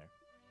dispenser there.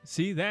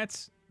 See,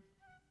 that's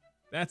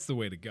the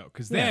way to go,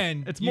 because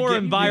then it's more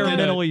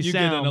environmentally you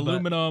sound. get an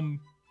aluminum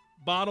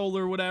bottle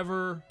or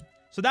whatever.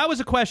 So that was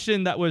a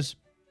question that was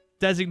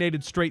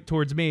designated straight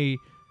towards me.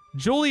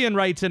 Julian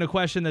writes in a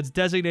question that's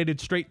designated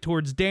straight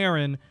towards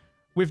Daron.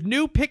 With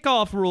new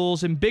pickoff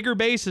rules and bigger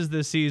bases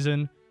this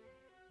season,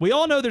 we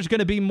all know there's going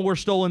to be more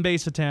stolen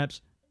base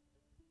attempts.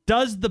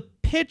 Does the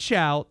pitch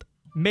out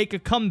make a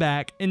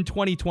comeback in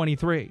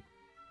 2023?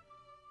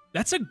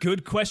 That's a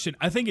good question.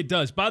 I think it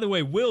does. By the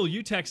way, Will,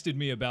 you texted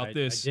me about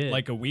this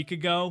like a week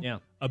ago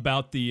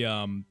about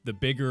the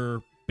bigger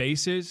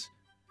bases.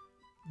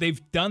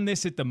 They've done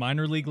this at the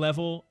minor league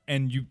level,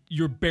 and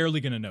you're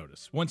barely going to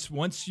notice.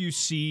 Once you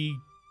see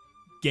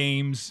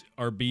games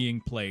are being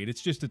played,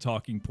 it's just a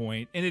talking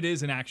point, and it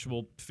is an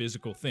actual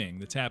physical thing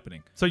that's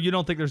happening. So you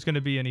don't think there's going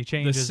to be any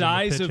changes the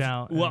size in the pitch of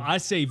out? Well, I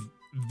say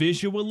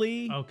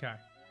visually. Okay.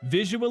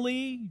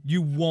 Visually,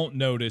 you won't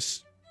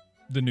notice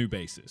the new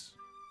bases.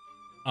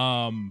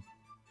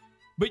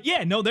 But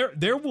yeah, no,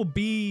 there will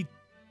be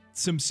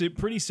some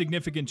pretty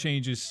significant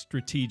changes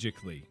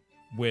strategically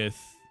with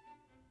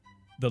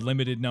the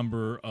limited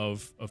number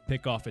of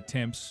pickoff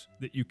attempts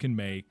that you can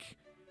make.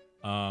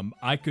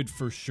 I could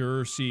for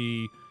sure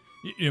see,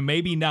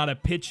 maybe not a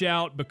pitch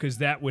out, because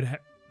that would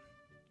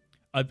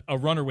a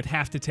runner would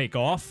have to take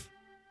off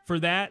for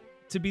that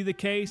to be the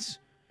case.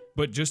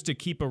 But just to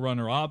keep a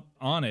runner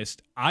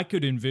honest, I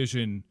could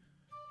envision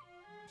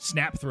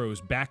snap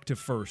throws back to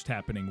first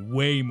happening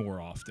way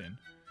more often,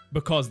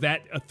 because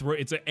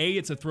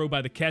it's a throw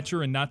by the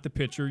catcher and not the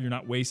pitcher. You're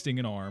not wasting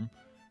an arm,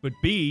 but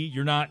B,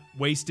 you're not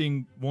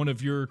wasting one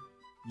of your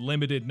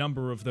limited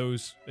number of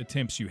those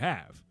attempts you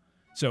have.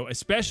 So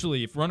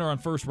especially if runner on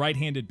first,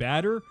 right-handed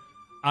batter,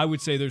 I would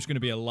say there's going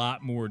to be a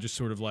lot more just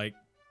sort of like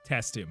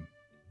test him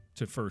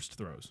to first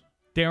throws.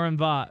 Daron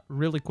Vaught,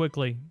 really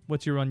quickly,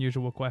 what's your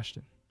unusual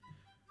question?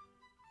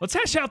 Let's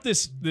hash out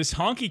this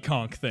honky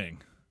conk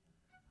thing.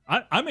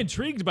 I'm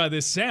intrigued by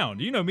this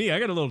sound. You know me, I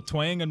got a little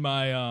twang in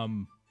my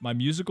my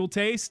musical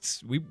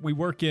tastes. We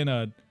work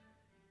in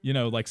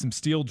like some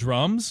steel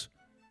drums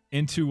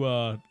into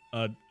a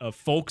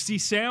folksy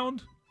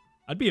sound.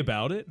 I'd be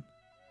about it.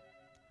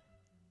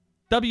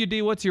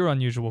 WD, what's your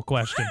unusual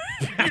question?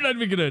 You're not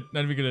even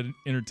gonna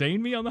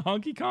entertain me on the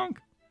honky conk?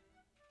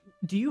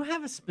 Do you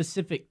have a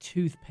specific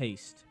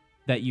toothpaste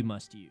that you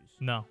must use?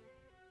 No.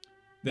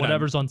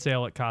 Whatever's on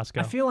sale at Costco.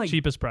 I feel like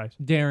cheapest price.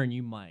 Darren,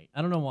 you might.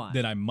 I don't know why.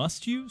 That I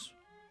must use?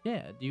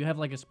 Yeah. Do you have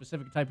like a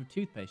specific type of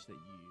toothpaste that you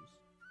use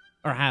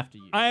or have to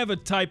use? I have a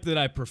type that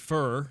I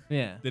prefer.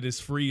 Yeah. That is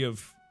free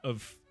of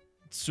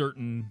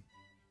certain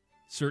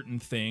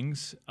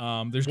things.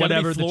 There's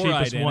whatever the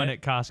cheapest one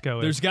at Costco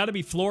is. There's got to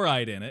be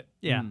fluoride in it.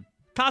 Yeah.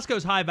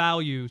 Costco's high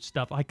value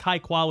stuff, like high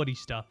quality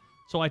stuff.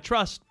 So I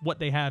trust what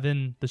they have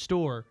in the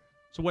store.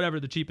 So whatever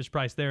the cheapest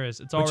price there is,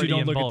 it's already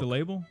in bulk. But you don't look at the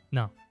label?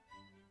 No.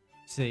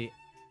 See,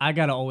 I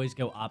got to always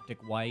go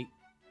Optic White,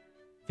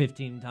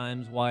 15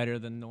 times whiter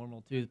than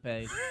normal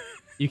toothpaste.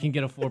 You can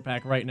get a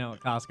 4-pack right now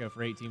at Costco for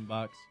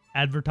 $18.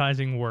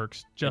 Advertising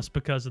works just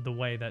because of the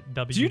way that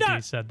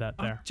WD said that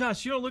there.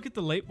 Josh, you don't look at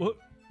the label.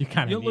 You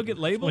don't look at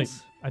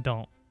labels? I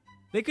don't.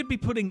 They could be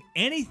putting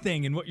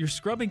anything in what you're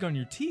scrubbing on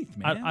your teeth,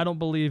 man. I don't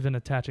believe in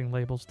attaching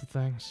labels to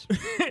things.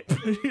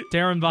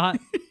 Daron Vaught,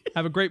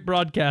 have a great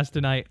broadcast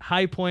tonight.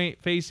 High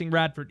Point facing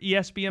Radford.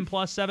 ESPN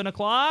Plus, 7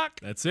 o'clock.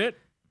 That's it.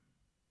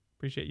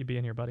 Appreciate you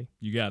being here, buddy.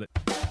 You got it.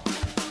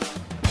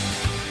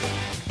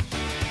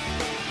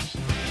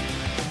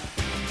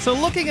 So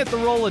looking at the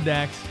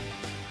Rolodex,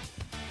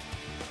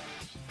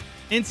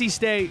 NC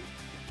State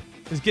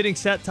is getting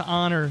set to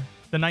honor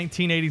the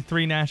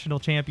 1983 National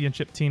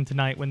Championship team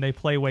tonight when they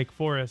play Wake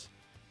Forest.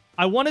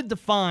 I wanted to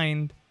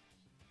find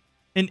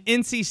an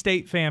NC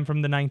State fan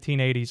from the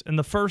 1980s, and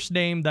the first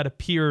name that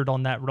appeared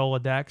on that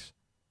Rolodex,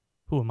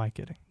 who am I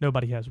kidding?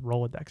 Nobody has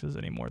Rolodexes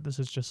anymore. This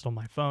is just on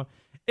my phone.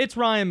 It's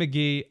Ryan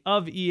McGee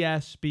of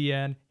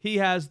ESPN. He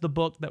has the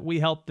book that we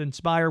helped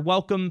inspire.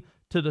 Welcome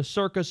to the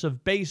circus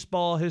of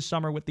baseball, his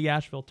summer with the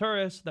Asheville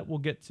Tourists that we'll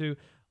get to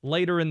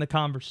later in the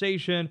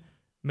conversation.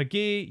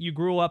 McGee, you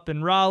grew up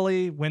in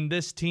Raleigh when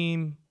this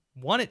team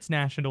won its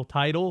national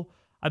title.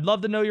 I'd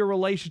love to know your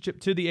relationship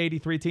to the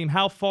 83 team.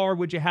 How far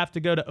would you have to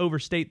go to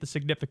overstate the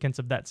significance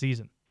of that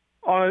season?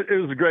 It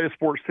was the greatest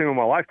sports team of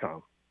my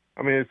lifetime.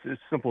 I mean,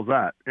 it's simple as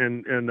that.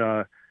 And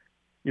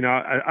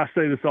I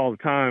say this all the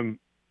time,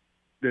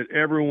 that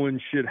everyone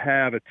should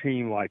have a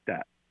team like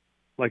that.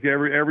 Like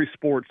every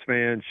sports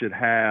fan should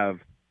have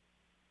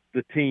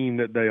the team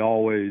that they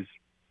always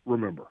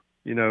remember.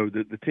 You know,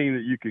 the team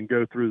that you can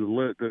go through the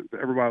list,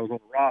 everybody was on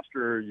the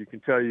roster. You can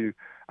tell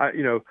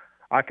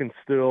I can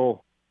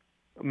still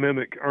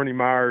mimic Ernie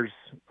Meyer's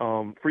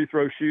free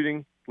throw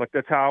shooting. Like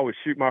that's how I would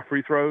shoot my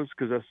free throws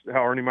because that's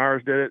how Ernie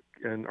Myers did it.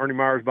 And Ernie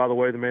Myers, by the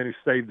way, the man who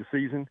saved the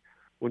season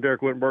when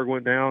Derek Wittenberg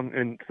went down.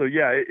 And so,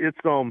 yeah, it's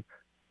I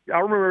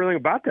remember everything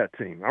about that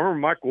team. I remember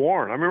Mike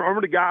Warren. I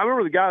remember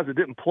the guys that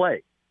didn't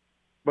play,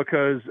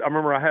 because I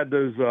remember I had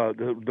those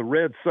the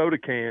red soda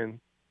can,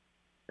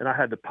 and I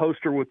had the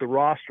poster with the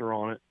roster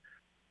on it.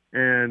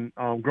 And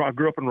I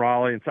grew up in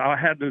Raleigh, and so I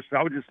had this.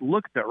 I would just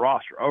look at that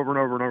roster over and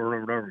over and over and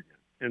over and over again.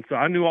 And so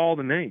I knew all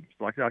the names,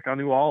 like I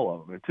knew all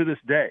of them. And to this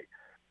day,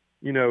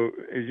 you know,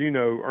 as you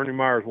know, Ernie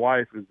Meyer's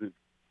wife is a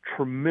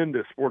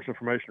tremendous sports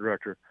information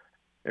director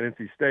at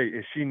NC State,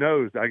 and she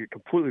knows that I get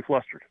completely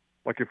flustered,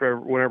 like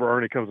whenever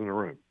Ernie comes in the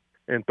room.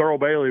 And Thurl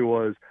Bailey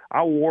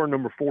I wore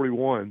number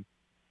 41,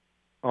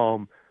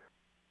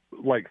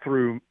 like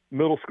through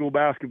middle school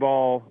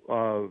basketball,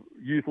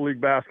 youth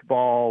league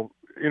basketball,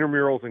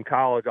 intramurals in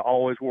college. I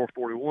always wore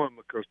 41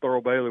 because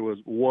Thurl Bailey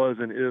was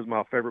and is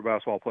my favorite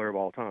basketball player of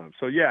all time.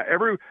 So yeah,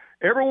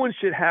 everyone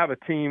should have a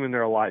team in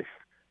their life,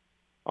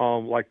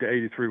 like the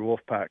 '83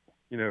 Wolfpack,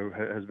 you know,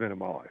 has been in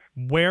my life.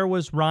 Where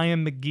was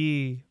Ryan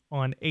McGee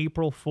on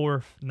April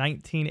 4th,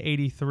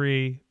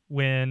 1983,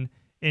 when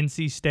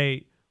NC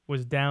State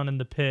was down in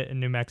the pit in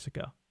New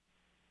Mexico?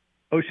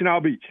 Ocean Isle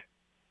Beach.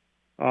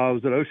 I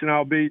was at Ocean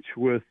Isle Beach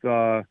with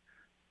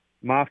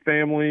my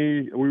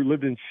family. We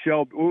lived in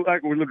Shelby.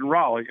 We lived in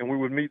Raleigh, and we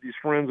would meet these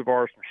friends of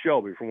ours from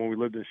Shelby, from when we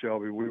lived in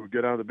Shelby. We would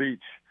go down to the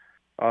beach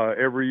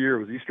every year.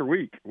 It was Easter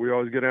week. We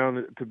always go down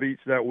to the beach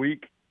that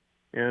week,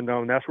 and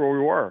that's where we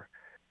were.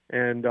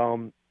 And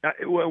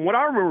what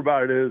I remember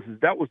about it is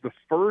that was the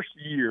first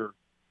year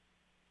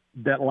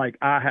that, like,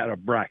 I had a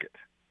bracket.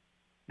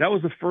 That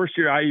was the first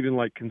year I even,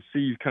 like,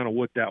 conceived kind of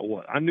what that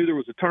was. I knew there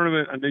was a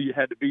tournament. I knew you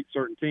had to beat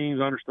certain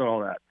teams. I understood all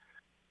that.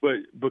 But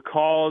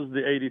because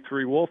the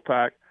 '83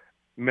 Wolfpack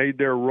made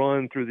their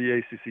run through the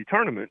ACC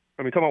tournament,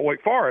 I mean, talking about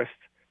Wake Forest,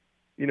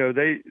 you know,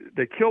 they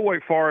killed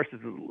Wake Forest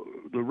at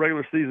the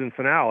regular season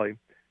finale,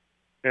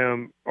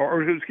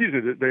 or excuse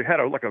me, they had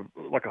like a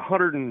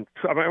 100 and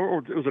I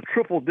mean, it was a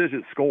triple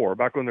digit score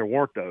back when there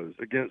weren't those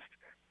against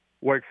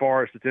Wake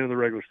Forest at the end of the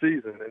regular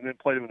season, and then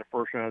played them in the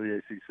first round of the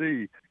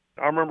ACC.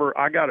 I remember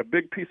I got a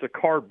big piece of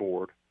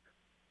cardboard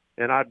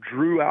and I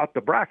drew out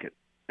the bracket.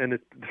 And the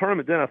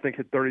tournament then, I think,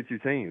 had 32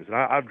 teams. And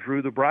I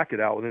drew the bracket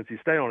out with NC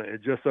State on it.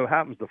 It just so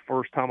happens the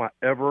first time I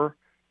ever,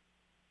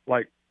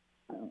 like,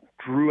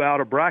 drew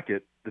out a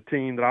bracket, the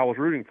team that I was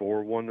rooting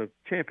for won the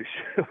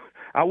championship.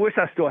 I wish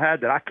I still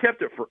had that. I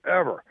kept it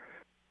forever.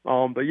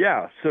 But,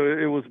 yeah, so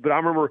it was – but I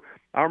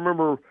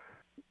remember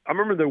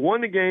they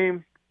won the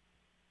game,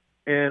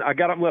 and I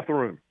got up and left the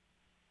room.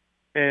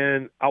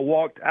 And I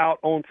walked out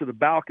onto the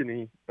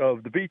balcony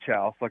of the beach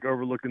house, like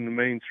overlooking the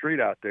main street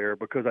out there,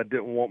 because I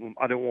didn't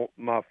want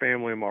my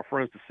family and my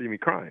friends to see me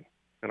crying.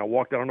 And I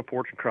walked out on the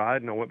porch and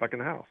cried, and I went back in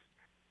the house.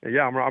 And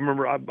yeah, I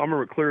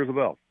remember it clear as a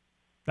bell.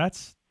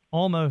 That's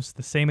almost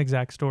the same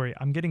exact story.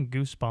 I'm getting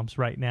goosebumps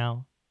right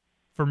now.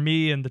 For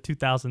me and the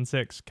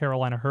 2006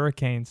 Carolina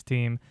Hurricanes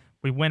team,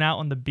 we went out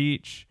on the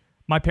beach.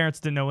 My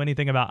parents didn't know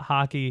anything about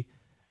hockey.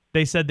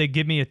 They said they'd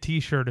give me a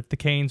T-shirt if the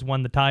Canes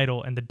won the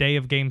title. And the day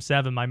of Game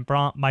 7,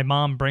 my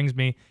mom brings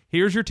me,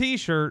 here's your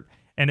T-shirt,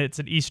 and it's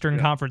an Eastern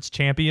Conference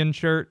champion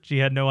shirt. She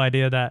had no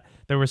idea that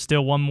there was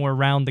still one more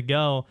round to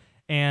go.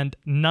 And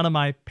none of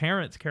my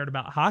parents cared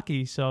about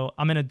hockey, so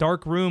I'm in a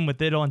dark room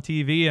with it on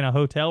TV in a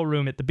hotel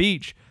room at the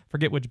beach.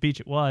 Forget which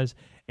beach it was.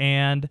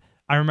 And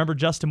I remember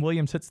Justin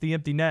Williams hits the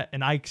empty net,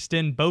 and I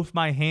extend both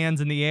my hands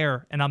in the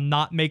air, and I'm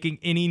not making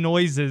any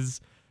noises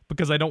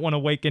because I don't want to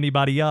wake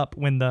anybody up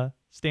when the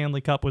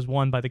Stanley Cup was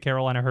won by the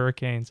Carolina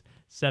Hurricanes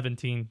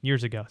 17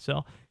 years ago. So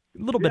a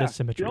little bit of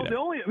symmetry there.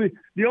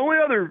 The only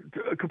other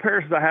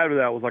comparisons I had to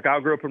that was, like, I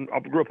grew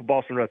up a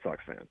Boston Red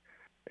Sox fan.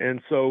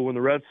 And so when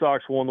the Red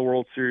Sox won the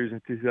World Series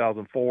in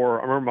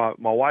 2004, I remember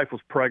my wife was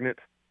pregnant,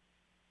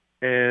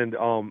 and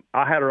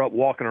I had her up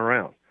walking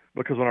around,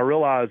 because when I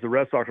realized the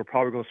Red Sox were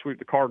probably going to sweep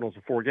the Cardinals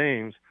in 4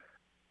 games,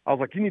 I was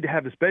like, you need to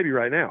have this baby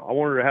right now. I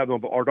wanted her to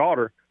have our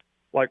daughter,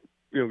 like,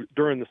 you know,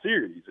 during the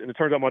series. And it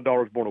turns out my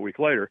daughter was born a week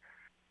later.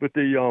 But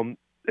and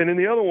then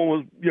the other one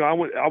was, you know,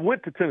 I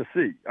went to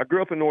Tennessee. I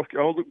grew up an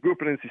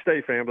NC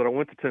State fan, but I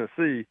went to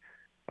Tennessee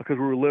because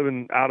we were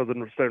living out of the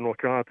state of North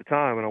Carolina at the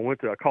time, and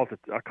I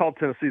called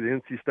Tennessee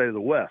the NC State of the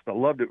West. I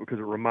loved it because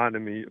it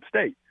reminded me of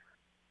state.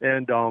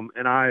 And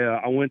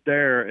I went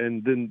there,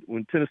 and then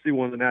when Tennessee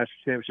won the national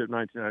championship in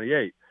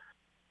 1998,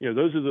 you know,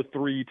 those are the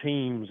 3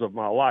 teams of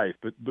my life.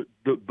 But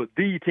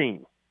the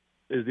team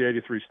is the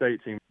 '83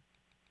 State team.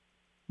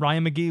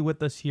 Ryan McGee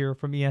with us here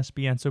from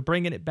ESPN. So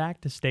bringing it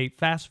back to State,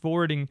 fast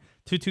forwarding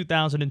to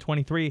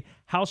 2023,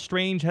 how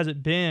strange has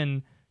it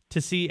been to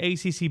see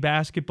ACC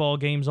basketball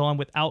games on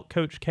without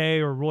Coach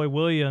K or Roy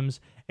Williams?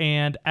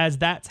 And as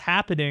that's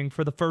happening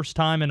for the first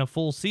time in a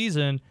full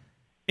season,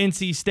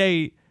 NC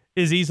State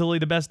is easily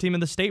the best team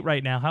in the state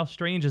right now. How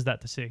strange is that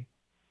to see?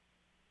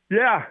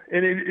 Yeah,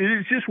 and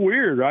it's just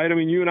weird, right? I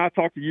mean, you and I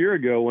talked a year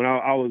ago when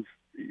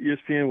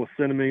ESPN was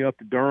sending me up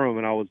to Durham,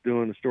 and I was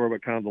doing a story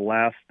about kind of the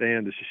last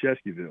stand to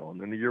Sheshetskyville.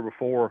 And then the year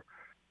before,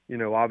 you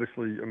know,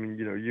 obviously, I mean,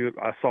 you know,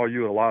 I saw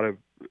you at a lot of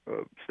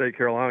State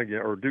Carolina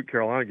or Duke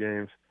Carolina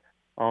games.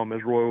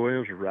 as Roy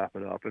Williams was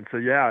wrapping up. And so,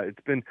 yeah,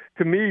 it's been,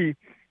 to me,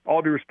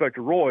 all due respect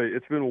to Roy,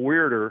 it's been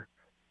weirder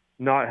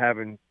not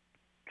having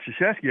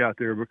Krzyzewski out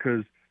there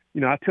because,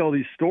 I tell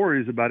these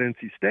stories about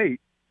NC State,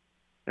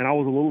 and I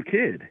was a little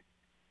kid.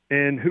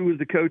 And who was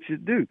the coach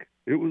at Duke?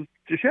 It was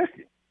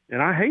Krzyzewski.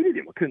 And I hated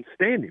him. I couldn't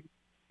stand him.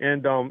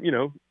 And,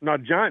 not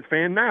a Giant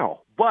fan now.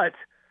 But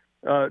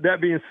that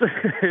being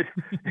said,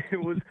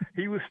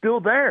 he was still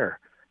there.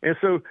 And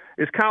so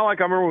it's kind of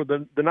like I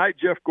remember the night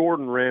Jeff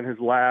Gordon ran his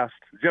last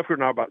 – Jeff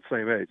Gordon and I are about the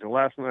same age. And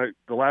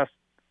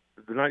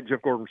the night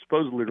Jeff Gordon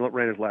supposedly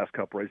ran his last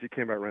cup race, he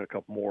came back and ran a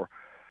couple more.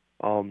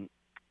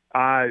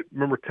 I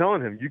remember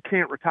telling him, you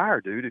can't retire,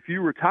 dude. If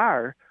you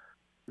retire,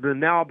 then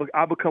now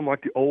I become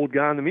like the old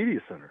guy in the media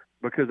center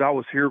because I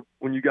was here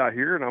when you got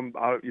here, and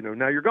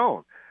now you're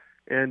gone.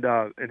 And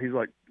he's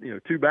like,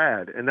 too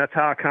bad. And that's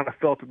how I kind of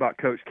felt about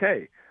Coach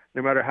K.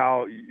 No matter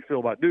how you feel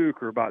about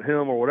Duke or about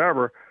him or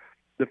whatever,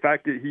 the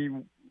fact that he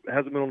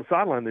hasn't been on the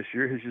sideline this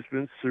year has just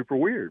been super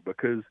weird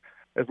because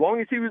as long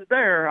as he was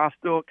there, I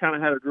still kind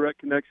of had a direct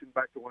connection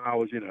back to when I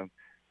was,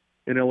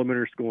 in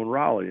elementary school in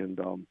Raleigh. And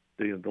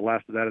the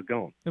last of that is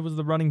gone. It was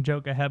the running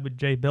joke I had with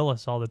Jay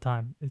Billis all the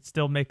time. It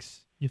still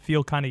makes you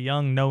feel kind of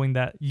young knowing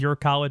that your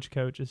college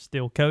coach is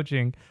still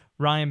coaching.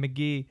 Ryan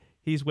McGee,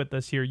 he's with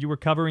us here. You were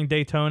covering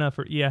Daytona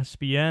for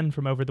ESPN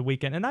from over the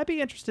weekend, and I'd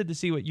be interested to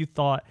see what you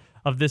thought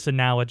of this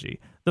analogy.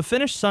 The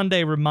finish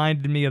Sunday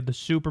reminded me of the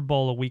Super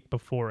Bowl a week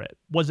before it.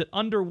 Was it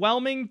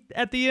underwhelming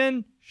at the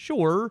end?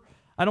 Sure.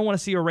 I don't want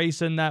to see a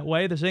race in that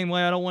way, the same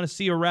way I don't want to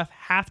see a ref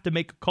have to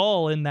make a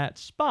call in that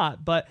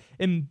spot. But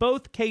in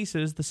both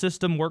cases, the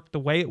system worked the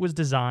way it was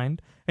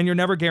designed, and you're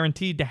never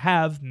guaranteed to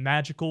have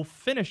magical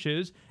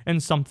finishes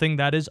in something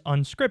that is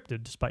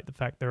unscripted, despite the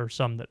fact there are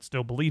some that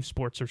still believe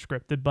sports are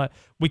scripted, but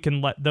we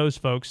can let those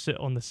folks sit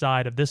on the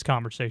side of this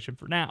conversation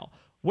for now.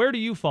 Where do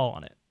you fall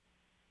on it?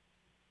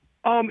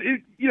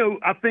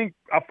 I think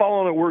I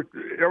fall on it where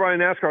everybody in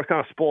NASCAR is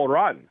kind of spoiled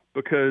rotten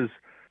because –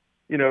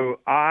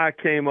 I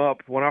came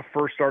up when I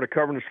first started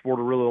covering the sport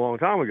a really long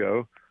time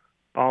ago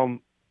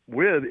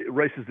with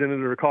races ended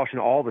under caution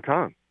all the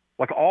time,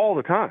 like all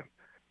the time.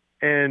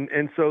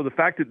 And so the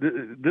fact that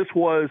this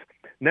was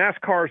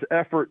NASCAR's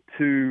effort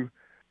to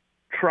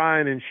try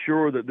and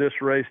ensure that this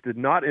race did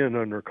not end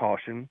under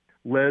caution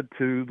led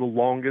to the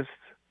longest,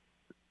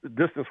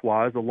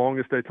 distance-wise, the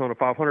longest Daytona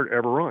 500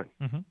 ever run.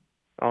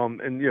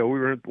 Mm-hmm. We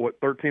were in,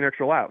 13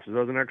 extra laps, a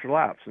dozen extra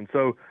laps. And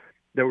so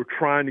they were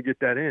trying to get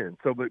that in.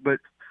 So,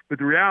 but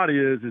the reality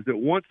is that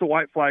once the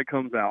white flag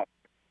comes out,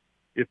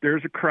 if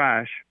there's a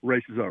crash,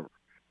 race is over.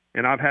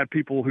 And I've had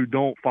people who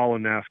don't follow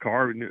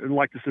NASCAR and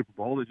like the Super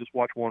Bowl, they just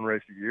watch one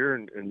race a year,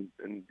 and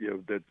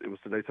that it was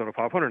the Daytona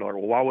 500. Like,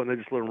 well, why wouldn't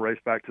they just let them race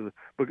back to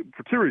for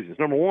two reasons.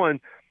 Number one,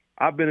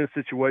 I've been in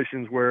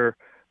situations where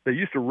they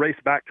used to race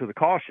back to the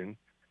caution,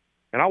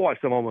 and I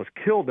watched them almost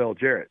kill Dale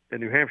Jarrett in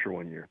New Hampshire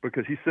one year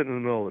because he's sitting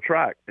in the middle of the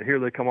track, and here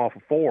they come off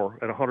of 4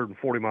 at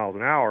 140 miles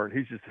an hour, and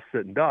he's just a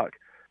sitting duck.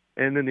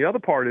 And then the other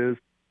part is,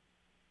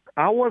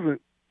 I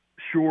wasn't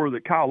sure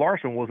that Kyle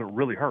Larson wasn't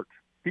really hurt.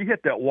 He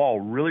hit that wall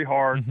really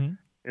hard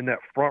in that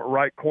front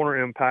right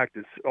corner impact.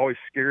 It always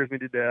scares me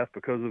to death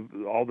because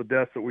of all the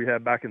deaths that we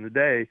had back in the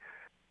day.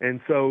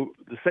 And so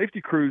the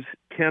safety crews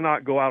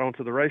cannot go out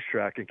onto the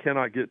racetrack and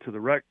cannot get to the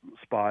wreck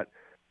spot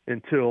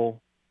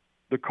until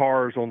the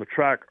cars on the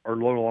track are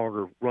no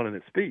longer running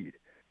at speed.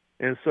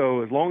 And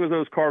so as long as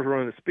those cars were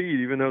running at speed,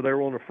 even though they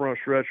were on the front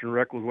stretch and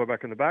wreck was way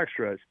back in the back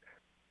stretch,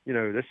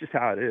 that's just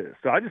how it is.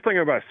 So I just think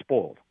everybody's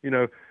spoiled,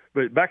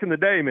 But back in the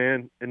day,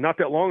 man, and not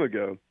that long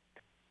ago,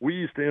 we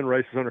used to end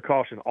races under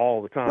caution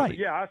all the time. Right. But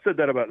yeah, I said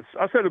about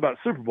the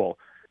Super Bowl.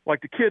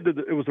 Like the kid,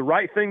 it was the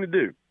right thing to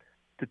do,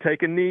 to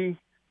take a knee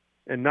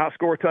and not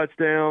score a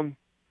touchdown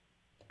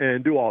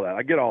and do all that.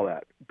 I get all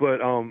that, but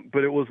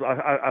it was.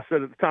 I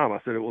said at the time, I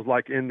said it was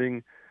like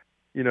ending,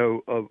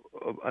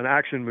 an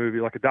action movie,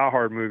 like a Die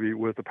Hard movie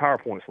with a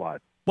PowerPoint slide.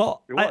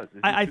 Well, it was.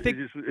 I think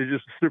it's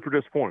just super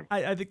disappointing.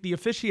 I think the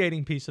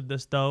officiating piece of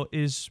this, though,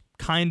 is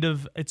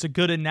it's a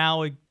good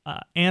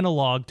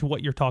analog to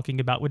what you're talking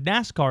about with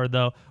NASCAR,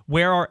 though,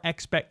 where our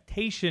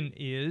expectation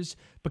is,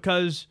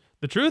 because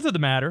the truth of the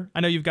matter,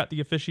 I know you've got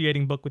the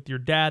officiating book with your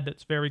dad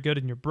that's very good,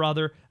 and your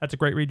brother, that's a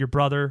great read, your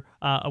brother,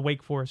 a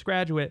Wake Forest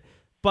graduate,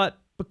 but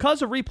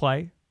because of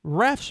replay,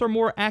 refs are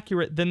more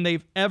accurate than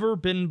they've ever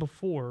been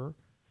before.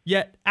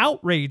 Yet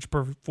outrage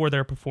for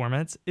their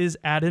performance is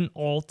at an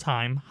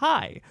all-time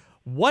high.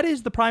 What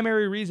is the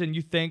primary reason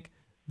you think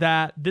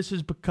that this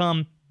has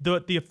become,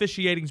 the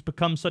officiating's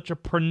become such a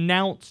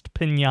pronounced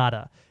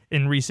piñata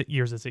in recent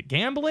years? Is it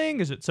gambling?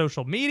 Is it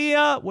social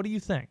media? What do you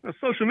think? It's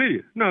social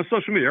media. No, it's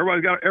social media.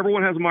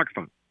 Everyone has a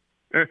microphone.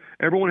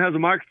 Everyone has a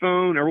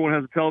microphone. Everyone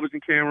has a television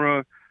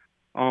camera.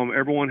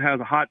 Everyone has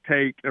a hot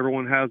take.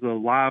 Everyone has a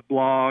live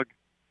blog.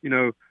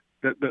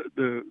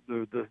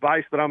 The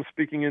device that I'm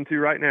speaking into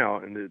right now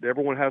and that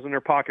everyone has in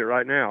their pocket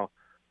right now,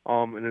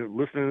 and they're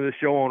listening to this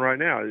show on right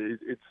now,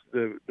 it's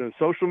the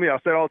social media. I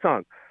say it all the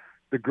time.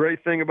 The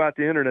great thing about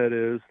the internet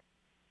is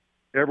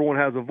everyone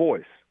has a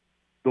voice.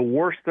 The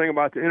worst thing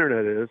about the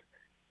internet is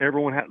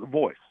everyone has a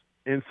voice.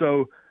 And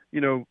so,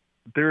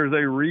 there's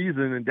a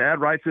reason, and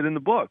Dad writes it in the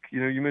book.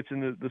 You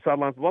mentioned the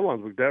Sidelines and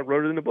Bloodlines book. Dad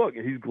wrote it in the book,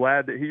 and he's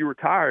glad that he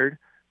retired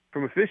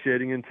from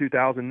officiating in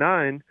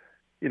 2009,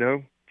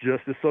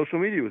 just as social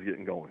media was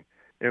getting going.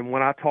 And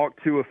when I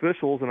talk to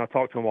officials, and I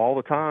talk to them all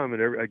the time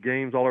at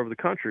games all over the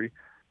country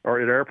or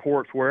at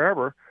airports,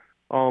 wherever,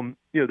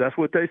 that's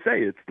what they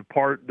say. It's the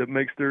part that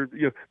makes there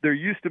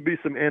used to be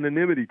some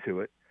anonymity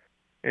to it.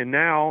 And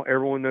now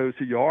everyone knows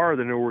who you are.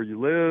 They know where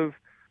you live.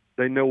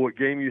 They know what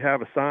game you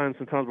have assigned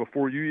sometimes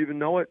before you even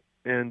know it.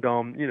 And,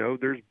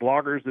 there's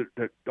bloggers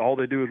that all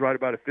they do is write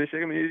about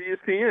officiating. I mean,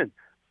 ESPN,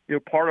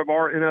 part of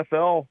our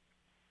NFL,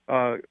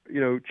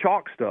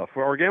 chalk stuff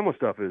or our gambling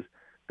stuff is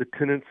the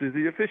tendency of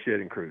the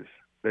officiating crews.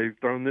 They've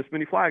thrown this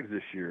many flags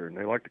this year, and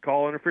they like to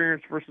call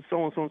interference versus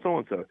so-and-so and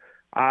so-and-so.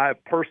 I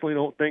personally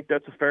don't think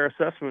that's a fair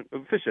assessment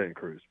of officiating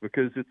crews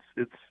because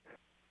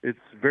it's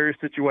very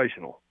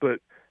situational. But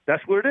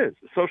that's what it is.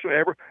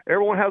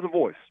 Everyone has a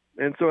voice.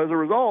 And so as a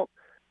result,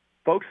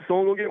 folks, it's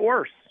only going to get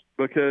worse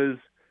because,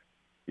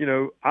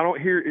 I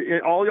don't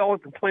hear all y'all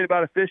complain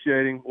about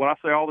officiating. What I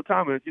say all the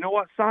time is, you know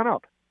what? Sign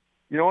up.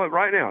 You know what?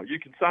 Right now. You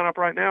can sign up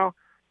right now.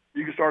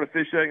 You can start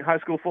officiating high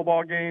school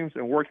football games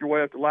and work your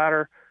way up the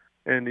ladder.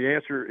 And the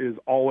answer is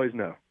always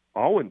no.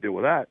 I wouldn't deal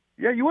with that.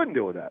 Yeah, you wouldn't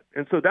deal with that.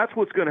 And so that's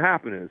what's going to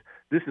happen is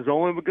this is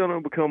only going to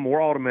become more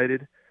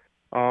automated.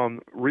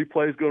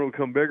 Replay is going to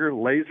become bigger.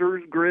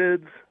 Lasers,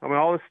 grids,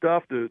 all this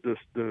stuff,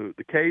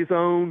 the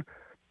K-zone,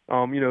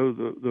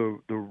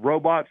 the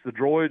robots, the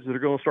droids that are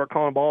going to start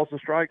calling balls and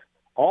strikes.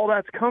 All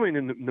that's coming,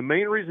 and the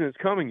main reason it's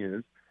coming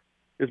is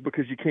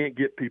because you can't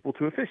get people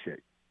to officiate.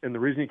 And the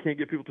reason you can't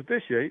get people to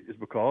officiate is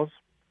because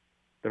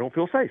they don't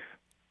feel safe,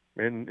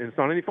 and it's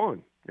not any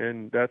fun.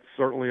 And that's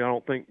certainly, I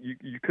don't think,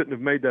 you couldn't have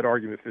made that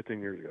argument 15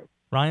 years ago.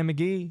 Ryan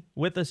McGee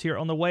with us here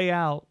on the way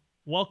out.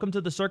 Welcome to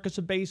the Circus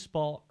of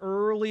Baseball.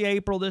 Early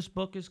April, this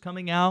book is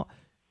coming out.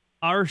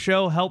 Our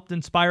show helped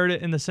inspire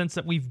it in the sense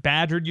that we've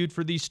badgered you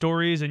for these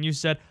stories, and you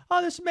said,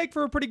 this would make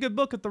for a pretty good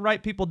book if the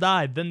right people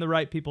died. Then the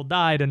right people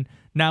died, and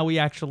now we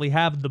actually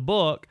have the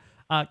book.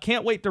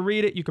 Can't wait to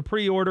read it. You can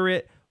pre-order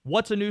it.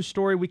 What's a new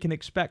story we can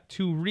expect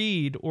to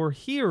read or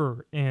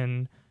hear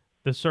in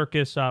the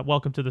circus?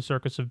 Welcome to the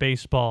Circus of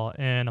Baseball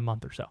in a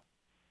month or so.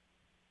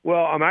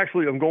 Well,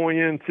 I'm going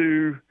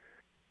into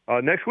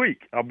next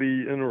week. I'll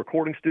be in a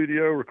recording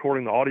studio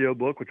recording the audio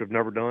book, which I've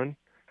never done.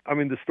 I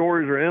mean, the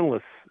stories are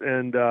endless,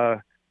 and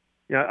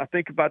I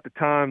think about the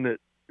time that.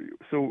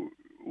 So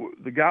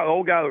the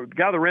old guy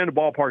that ran the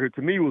ballpark, who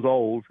to me was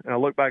old, and I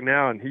look back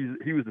now, and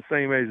he was the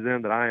same age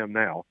then that I am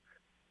now,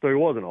 so he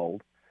wasn't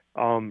old.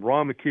 Ron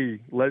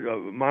McGee,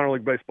 minor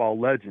league baseball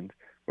legend,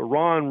 but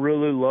Ron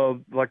really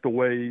loved the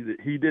way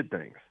that he did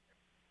things,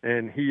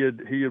 and he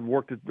had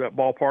worked at that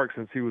ballpark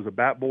since he was a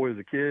bat boy as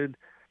a kid.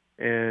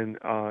 And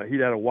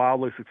he'd had a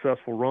wildly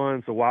successful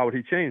run, so why would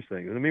he change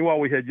things? And meanwhile,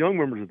 we had young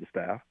members of the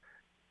staff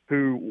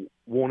who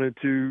wanted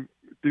to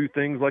do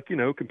things like,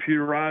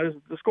 computerize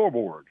the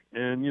scoreboard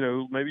and,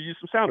 maybe use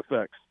some sound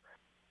effects.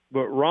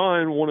 But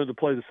Ron wanted to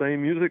play the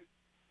same music.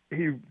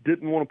 He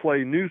didn't want to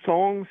play new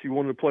songs. He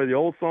wanted to play the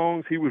old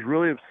songs. He was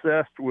really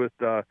obsessed with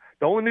the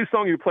only new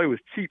song he would play was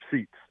Cheap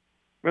Seats.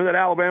 Remember that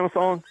Alabama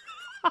song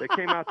that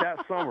came out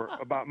that summer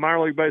about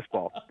minor league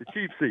baseball, the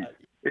Cheap Seats?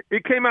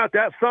 It came out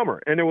that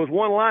summer, and there was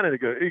one line in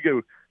it. He'd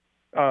go,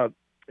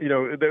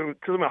 they were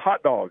talking about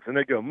hot dogs, and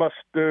they go,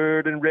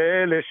 mustard and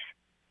relish.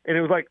 And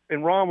it was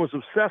and Ron was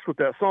obsessed with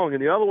that song.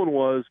 And the other one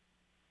was,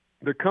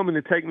 they're coming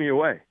to take me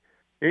away.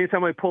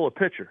 Anytime I pull a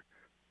pitcher,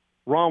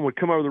 Ron would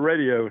come over the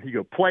radio, and he'd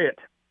go, play it.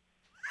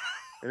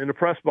 And in the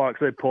press box,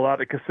 they'd pull out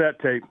the cassette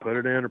tape, put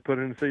it in or put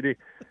it in the CD.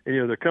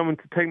 And, they're coming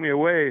to take me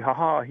away,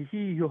 ha-ha,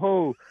 hee-hee,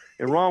 ho-ho.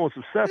 And Ron was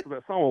obsessed with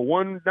that song. Well,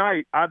 one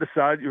night, I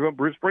decided,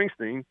 Bruce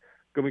Springsteen,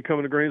 going to be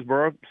coming to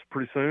Greensboro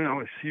pretty soon.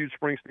 I'm a huge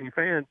Springsteen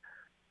fan.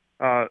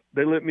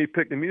 They let me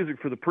pick the music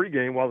for the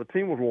pregame while the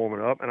team was warming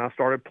up, and I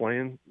started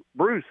playing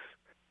Bruce.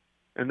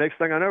 And next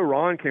thing I know,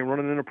 Ron came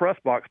running in the press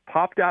box,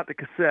 popped out the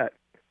cassette,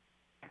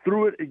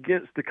 threw it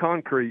against the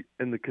concrete,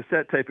 and the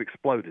cassette tape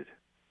exploded.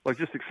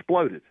 Just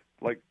exploded.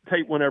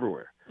 Tape went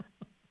everywhere.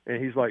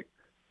 And he's like,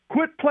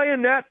 quit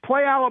playing that.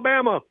 Play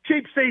Alabama.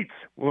 Cheap Seats.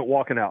 Went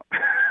walking out.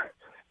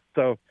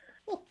 So,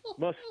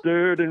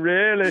 mustard and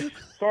relish.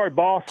 Sorry,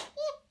 boss.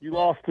 You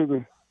lost to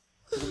the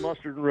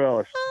mustard and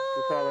relish.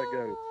 That's how that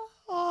goes.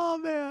 Oh,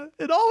 man.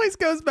 It always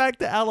goes back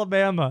to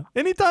Alabama.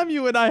 Anytime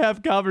you and I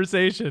have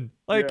conversation,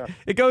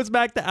 it goes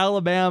back to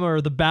Alabama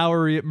or the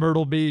Bowery at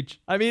Myrtle Beach.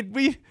 I mean,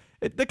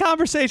 the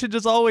conversation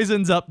just always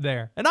ends up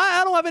there. And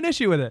I don't have an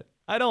issue with it.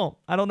 I don't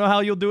know how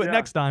you'll do it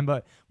next time,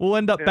 but we'll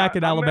end up back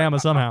at Alabama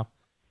somehow.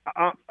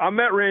 I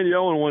met Randy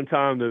Owen one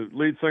time, the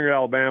lead singer of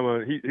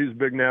Alabama. He's a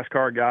big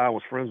NASCAR guy. I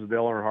was friends with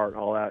Dale Earnhardt and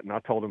all that. And I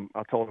told him,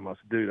 I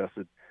said, dude,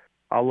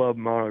 I love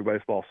minor league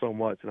baseball so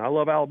much, and I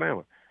love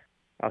Alabama.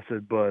 I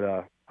said,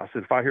 but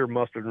if I hear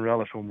mustard and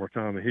relish one more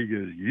time, and he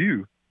goes,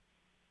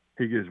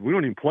 we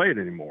don't even play it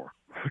anymore.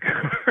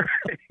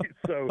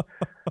 So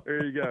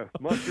there you go,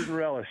 mustard and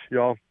relish,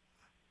 y'all.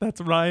 That's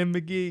Ryan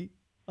McGee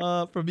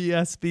from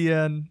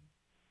ESPN.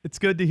 It's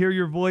good to hear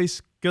your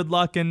voice Good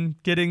luck in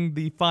getting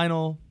the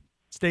final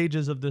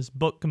stages of this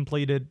book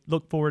completed.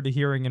 Look forward to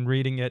hearing and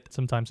reading it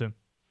sometime soon.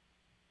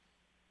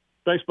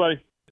 Thanks, buddy.